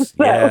 Yes,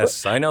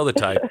 yes. I know the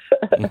type.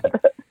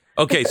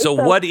 Okay, so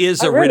what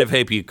is a writ of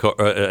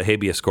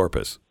habeas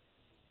corpus?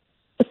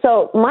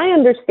 So my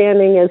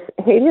understanding is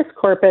habeas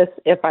corpus,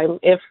 I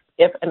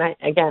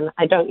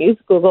don't use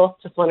Google,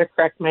 just want to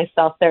correct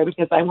myself there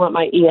because I want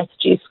my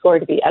ESG score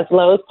to be as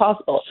low as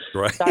possible.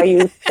 Right. So I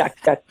use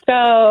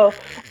DuckDuckGo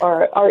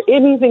or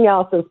anything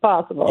else as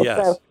possible.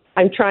 Yes. So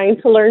I'm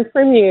trying to learn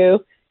from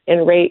you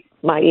and rate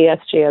my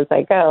ESG as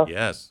I go.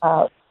 Yes.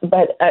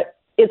 But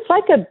it's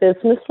like a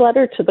business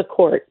letter to the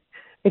court.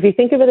 If you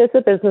think of it as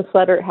a business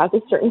letter, it has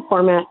a certain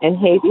format, and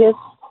habeas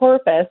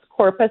corpus,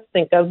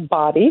 think of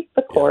body,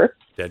 the corpse.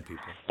 Dead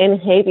people. And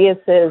habeas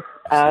is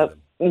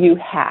you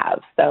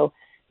have. So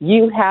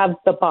you have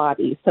the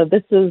body. So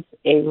this is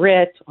a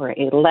writ or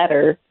a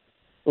letter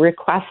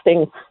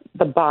requesting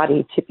the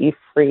body to be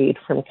freed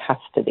from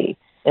custody.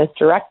 And it's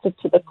directed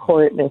to the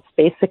court, and it's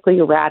basically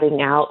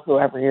ratting out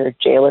whoever your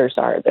jailers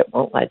are that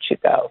won't let you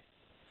go.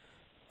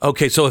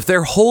 Okay, so if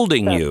they're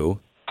holding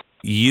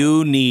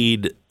you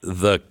need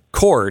the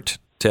court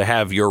to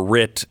have your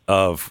writ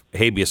of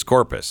habeas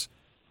corpus,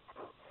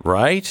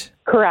 right?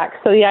 Correct.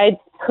 So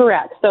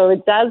correct. So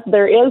it does.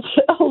 There is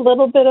a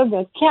little bit of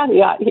a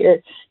caveat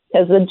here,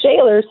 because the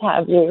jailers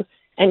have you,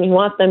 and you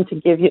want them to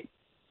give you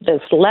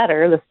this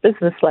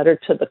business letter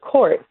to the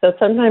court. So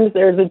sometimes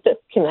there's a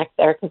disconnect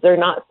there because they're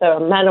not so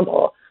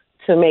amenable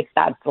to make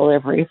that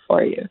delivery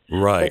for you.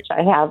 Right. Which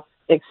I have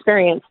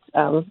experienced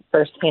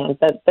firsthand,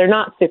 that they're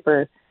not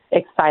super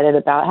excited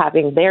about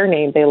having their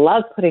name. They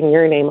love putting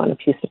your name on a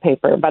piece of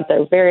paper, but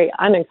they're very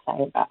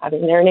unexcited about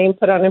having their name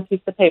put on a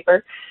piece of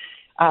paper.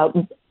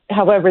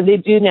 However, they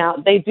do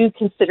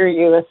consider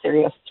you a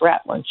serious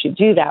threat once you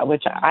do that,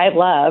 which I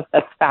love.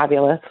 That's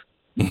fabulous.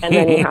 And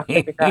then you have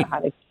to figure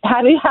out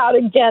how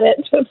to get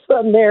it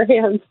from their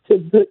hands to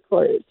the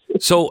court.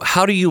 So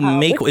how do you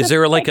make? Is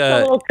there like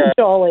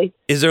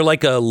is there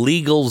like a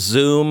legal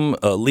Zoom,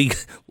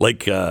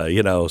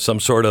 some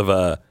sort of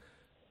a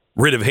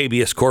writ of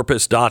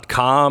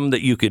habeascorpus.com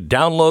that you could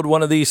download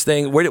one of these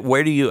things?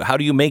 How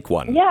do you make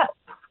one? Yeah.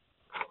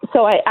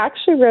 So I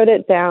actually wrote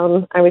it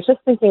down. I was just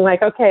thinking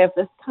like, okay, if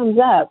this comes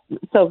up.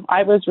 So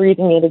I was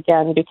reading it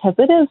again because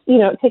it is,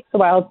 it takes a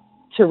while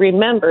to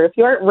remember. If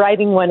you aren't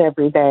writing one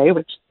every day,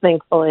 which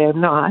thankfully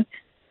I'm not,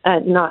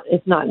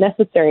 it's not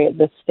necessary at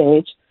this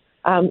stage.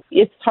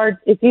 It's hard.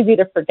 It's easy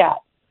to forget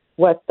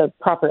what the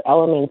proper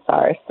elements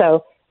are.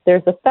 So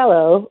there's a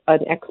fellow, an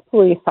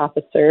ex-police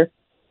officer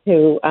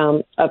who,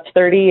 of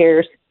 30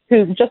 years,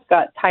 who just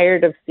got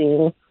tired of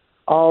seeing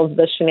all of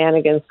the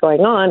shenanigans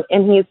going on,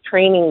 and he's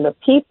training the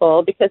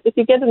people, because if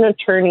you get an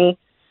attorney,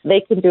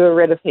 they can do a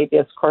writ of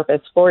habeas corpus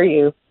for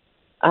you.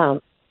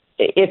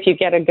 If you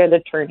get a good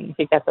attorney, if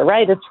you get the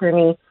right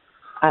attorney.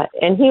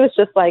 And he was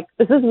just like,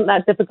 this isn't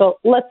that difficult.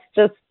 Let's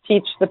just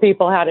teach the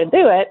people how to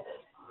do it.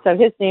 So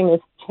his name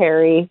is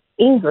Terry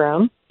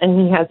Ingram, and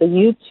he has a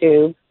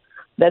YouTube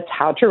that's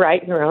how to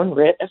write your own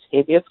writ of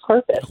habeas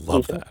corpus,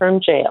 even from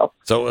jail.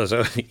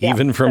 So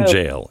even from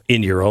jail,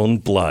 in your own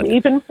blood.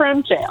 Even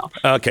from jail.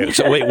 Okay,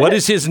 so wait, what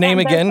is his name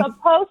again? They're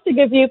supposed to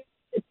give you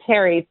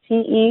Terry,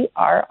 Terry,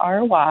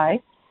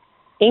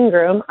 Ingram,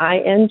 Ingram.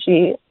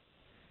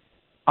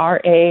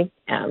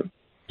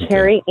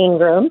 Terry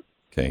Ingram.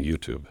 Okay,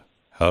 YouTube.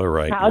 How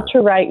to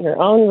write your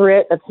own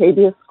writ of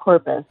habeas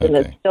corpus. Okay. And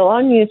it's still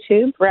on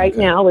YouTube right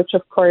now, which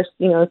of course,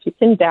 if you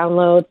can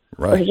download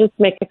or just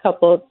make a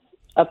couple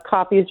of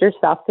copies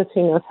yourself, because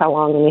who knows how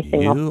long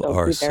anything else will be there. You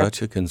are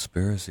such a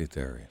conspiracy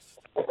theorist.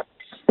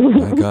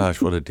 My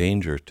gosh, what a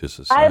danger to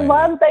society. I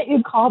love that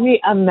you call me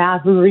a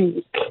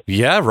maverick.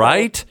 Yeah,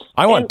 right?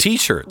 I want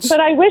T-shirts. But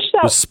I wish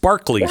that with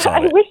sparklies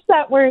on it.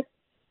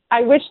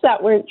 I wish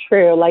that weren't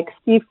true. Like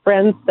Steve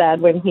Friend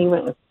said when he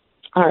was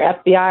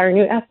our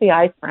new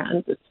FBI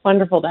friends. It's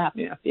wonderful to have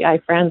new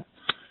FBI friends.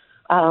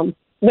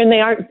 When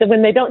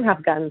they don't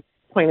have guns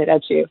pointed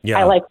at you,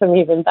 I like them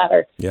even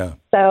better. Yeah.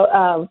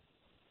 So,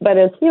 but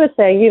as he was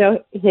saying,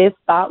 his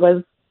thought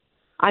was,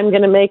 I'm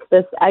going to make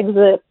this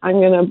exit.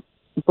 I'm going to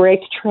break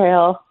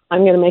trail.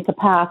 I'm going to make a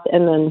path,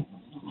 and then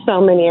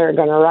so many are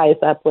going to rise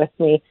up with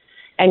me.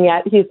 And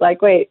yet he's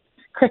like, wait,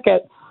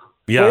 crickets.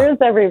 Yeah. Where's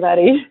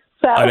everybody?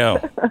 So, I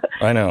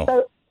know.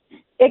 So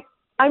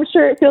I'm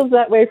sure it feels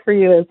that way for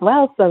you as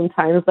well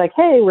sometimes. Like,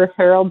 hey, we're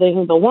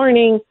heralding the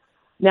warning.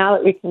 Now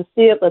that we can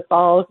see it, let's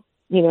all,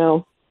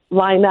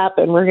 line up,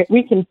 and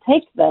we can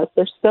take this.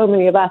 There's so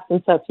many of us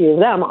and so few of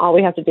them. All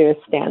we have to do is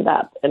stand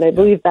up. And I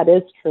believe that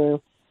is true.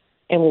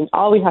 and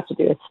all we have to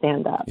do is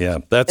stand up. Yeah,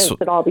 it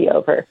should all be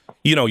over.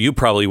 You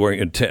probably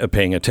weren't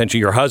paying attention.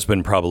 Your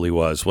husband probably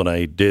was when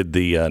I did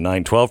the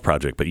 9/12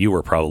 project, but you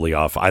were probably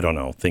off, I don't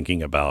know,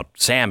 thinking about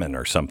salmon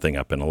or something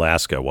up in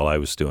Alaska while I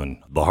was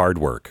doing the hard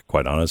work,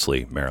 quite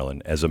honestly,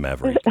 Marilyn, as a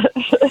maverick.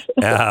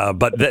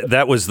 But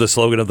that was the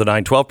slogan of the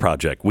 9/12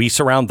 project. We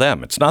surround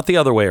them. It's not the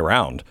other way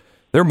around.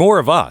 There are more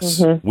of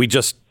us. We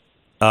just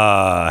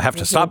have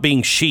to stop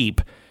being sheep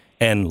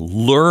and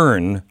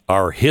learn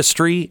our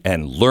history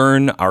and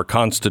learn our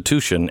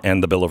Constitution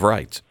and the Bill of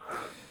Rights.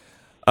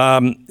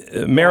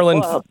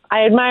 Marilyn, well, I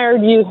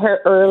admired you,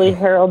 early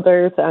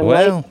heralders, and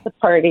late to the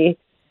party.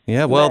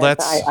 Yeah, well,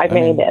 I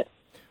made it.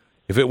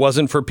 If it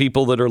wasn't for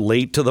people that are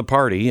late to the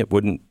party, it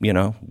wouldn't.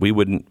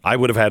 I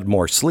would have had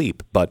more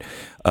sleep. But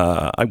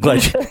I'm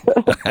glad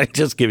I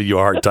just giving you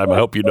a hard time. I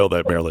hope you know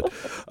that, Marilyn.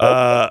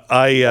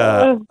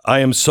 I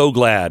am so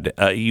glad.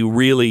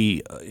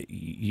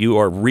 You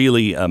are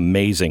really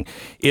amazing.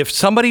 If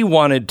somebody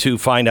wanted to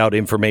find out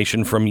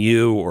information from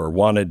you or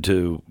wanted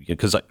to,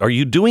 because are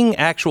you doing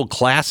actual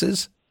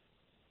classes?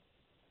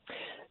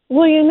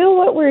 Well, you know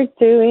what we're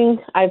doing?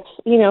 I've,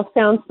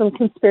 found some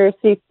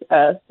conspiracy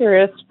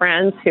theorist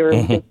friends who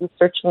are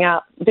searching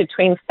out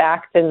between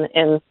fact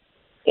and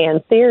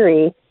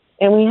theory.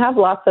 And we have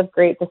lots of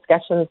great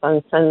discussions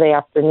on Sunday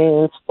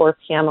afternoons, 4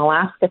 p.m.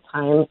 Alaska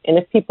time. And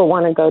if people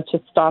want to go to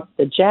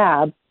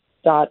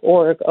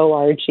stopthejab.org,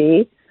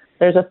 O-R-G,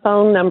 there's a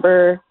phone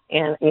number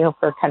and,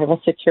 for kind of a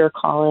secure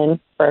call-in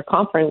for a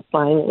conference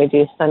line. We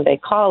do Sunday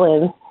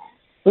call-ins.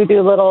 We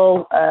do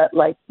little,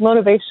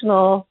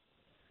 motivational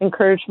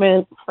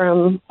encouragement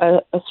from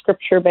a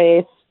scripture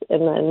base,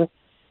 and then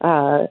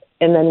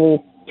we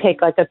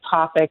take like a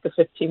topic, a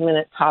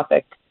 15-minute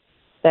topic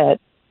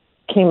that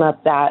came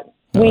up that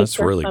week. That's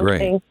really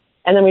great.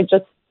 And then we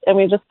just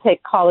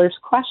take callers'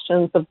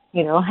 questions of,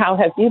 how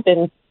have you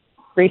been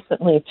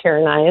recently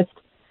tyrannized,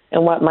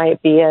 and what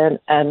might be a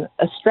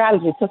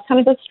strategy. So it's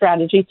kind of a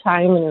strategy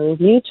time and a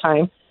review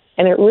time.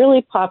 And it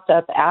really popped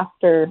up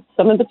after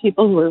some of the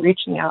people who were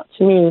reaching out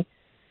to me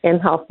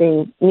and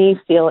helping me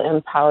feel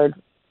empowered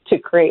to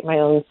create my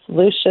own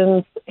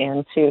solutions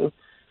and to,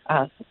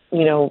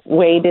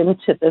 wade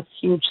into this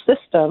huge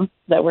system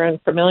that we're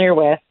unfamiliar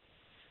with.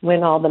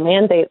 When all the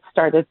mandates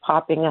started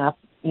popping up,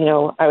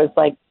 I was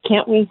like,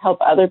 can't we help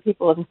other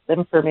people with this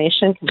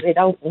information? Because they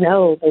don't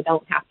know. They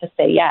don't have to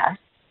say yes.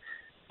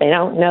 They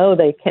don't know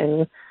they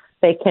can,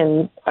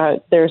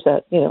 there's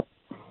a,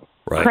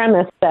 right.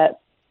 premise that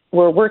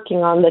we're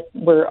working on, that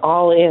we're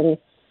all in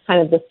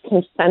kind of this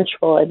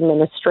consensual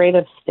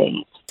administrative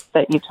state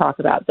that you talk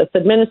about, this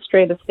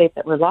administrative state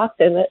that we're locked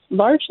in, that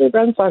largely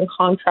runs on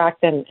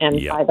contract and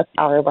by the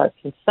power of our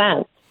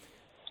consent,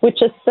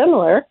 which is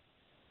similar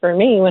for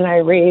me when I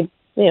read,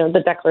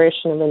 the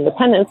Declaration of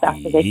Independence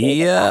after they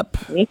gave it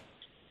to me.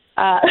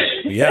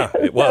 Yeah,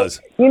 it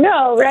was.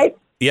 Right?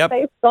 Yep.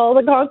 They stole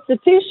the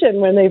Constitution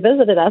when they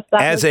visited us.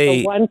 That was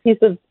the one piece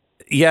of...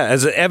 Yeah,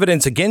 as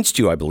evidence against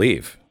you, I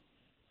believe.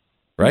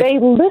 Right? They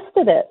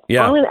listed it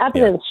on an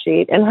evidence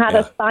sheet and had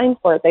us sign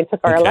for it. They took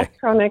our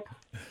electronic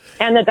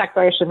and the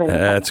Declaration of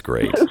Independence. That's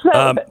great.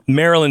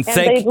 Marilyn,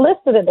 they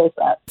listed it as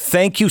that.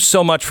 Thank you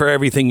so much for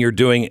everything you're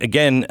doing.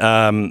 Again,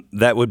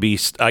 that would be,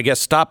 I guess,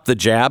 Stop the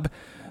Jab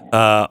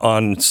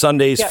on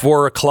Sundays,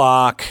 4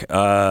 o'clock.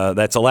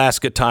 That's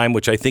Alaska time,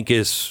 which I think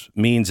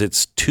means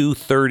it's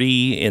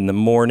 2:30 in the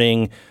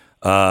morning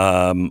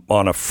on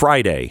a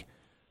Friday.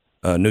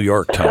 New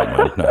York time,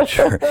 I'm not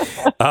sure.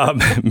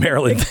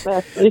 Marilyn,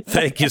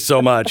 thank you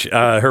so much.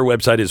 Her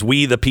website is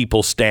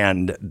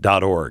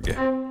wethepeoplestand.org.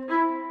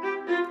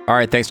 All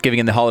right, Thanksgiving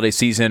and the holiday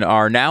season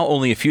are now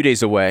only a few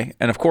days away.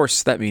 And of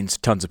course, that means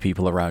tons of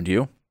people around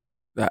you.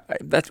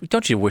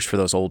 Don't you wish for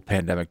those old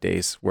pandemic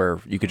days where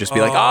you could just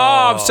be like,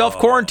 I'm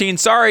self-quarantined.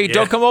 Sorry,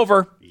 don't come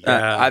over.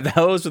 Yeah.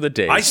 Those are the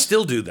days. I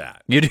still do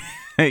that. You do?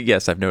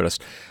 Yes, I've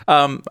noticed.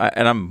 And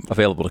I'm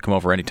available to come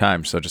over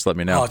anytime, so just let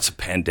me know. Oh, it's a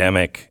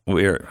pandemic.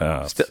 We're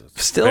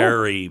still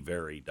very,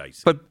 very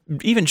dicey. But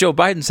even Joe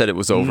Biden said it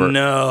was over.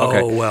 No.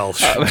 Okay. Well,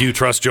 do you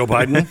trust Joe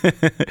Biden?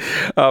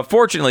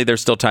 Fortunately,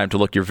 there's still time to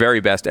look your very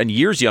best and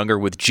years younger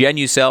with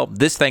Genucel.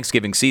 This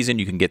Thanksgiving season,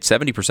 you can get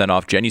 70%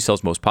 off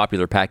Genucel's most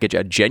popular package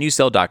at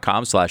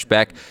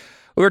Genucel.com/Beck.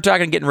 We were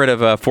talking getting rid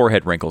of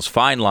forehead wrinkles,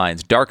 fine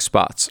lines, dark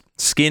spots,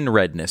 skin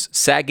redness,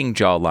 sagging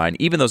jawline,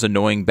 even those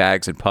annoying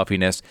bags and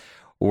puffiness.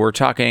 We're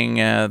talking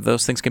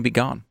those things can be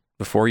gone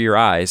before your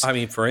eyes. I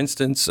mean, for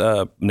instance,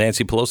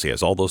 Nancy Pelosi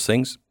has all those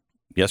things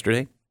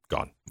yesterday.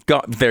 Gone.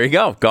 There you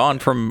go. Gone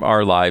from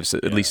our lives,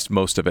 at least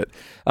most of it.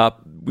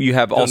 You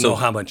have also... Don't know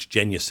how much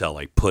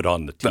Genucel I put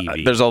on the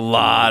TV. There's a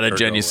lot of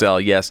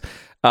Genucel, yes.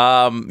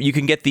 You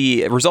can get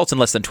the results in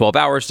less than 12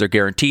 hours. They're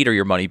guaranteed or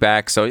your money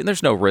back, so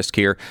there's no risk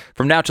here.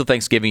 From now till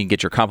Thanksgiving, you can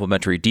get your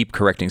complimentary deep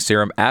correcting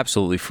serum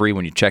absolutely free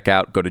when you check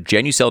out. Go to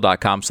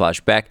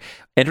Genucel.com/Beck.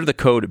 Enter the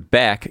code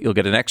BECK. You'll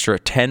get an extra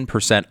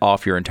 10%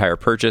 off your entire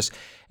purchase.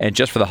 And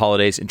just for the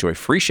holidays, enjoy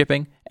free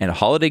shipping and a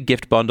holiday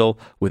gift bundle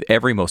with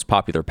every most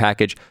popular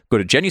package. Go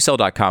to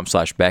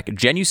genucel.com/Beck,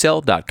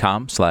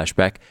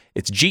 genucel.com/Beck.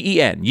 It's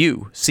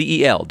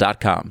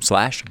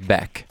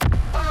GENUCEL.com/Beck.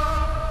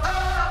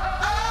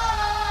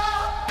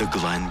 The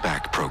Glenn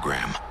Beck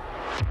Program.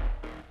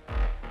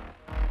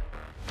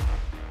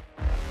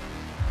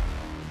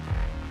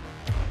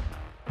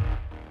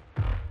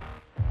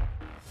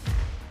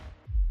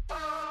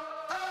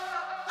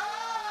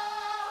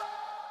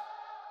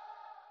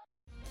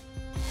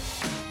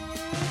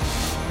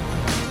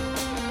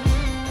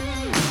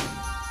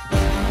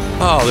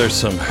 Oh, there's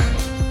some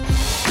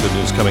good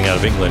news coming out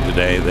of England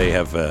today. They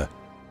have a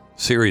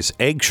serious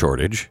egg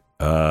shortage,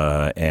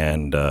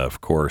 and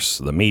of course,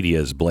 the media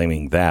is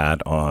blaming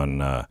that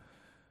on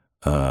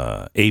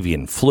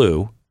avian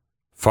flu.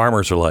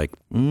 Farmers are like,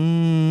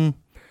 no,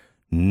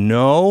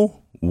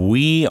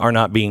 we are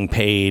not being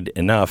paid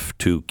enough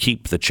to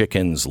keep the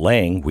chickens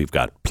laying. We've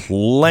got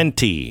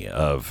plenty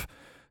of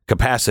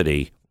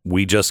capacity.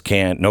 We just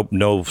can't. No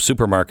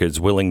supermarket's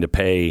willing to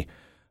pay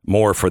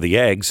more for the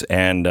eggs,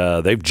 and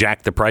they've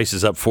jacked the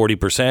prices up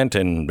 40%,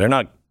 and they're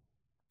not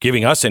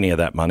giving us any of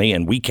that money,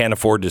 and we can't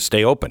afford to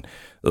stay open.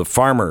 The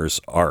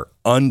farmers are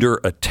under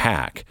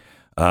attack.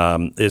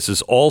 This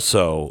is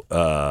also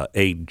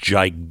a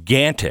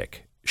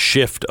gigantic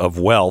shift of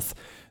wealth.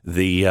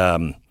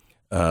 The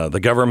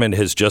government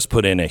has just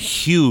put in a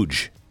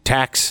huge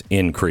tax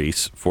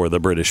increase for the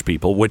British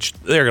people, which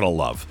they're going to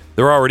love.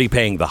 They're already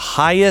paying the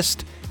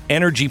highest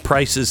energy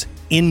prices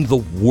in the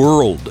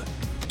world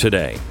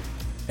today.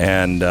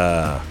 And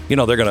they're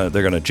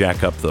gonna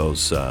jack up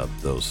those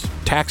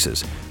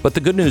taxes. But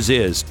the good news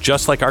is,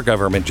 just like our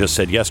government just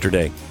said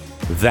yesterday,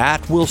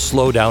 that will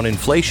slow down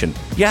inflation.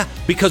 Yeah,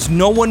 because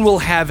no one will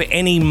have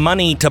any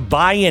money to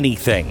buy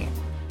anything.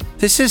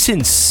 This is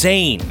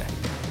insane.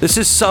 This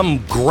is some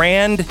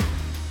grand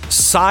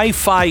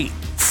sci-fi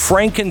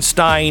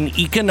Frankenstein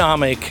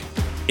economic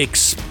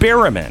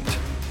experiment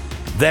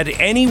that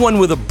anyone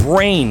with a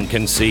brain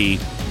can see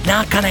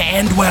not gonna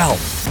end well.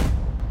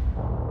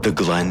 The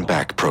Glenn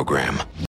Beck Program.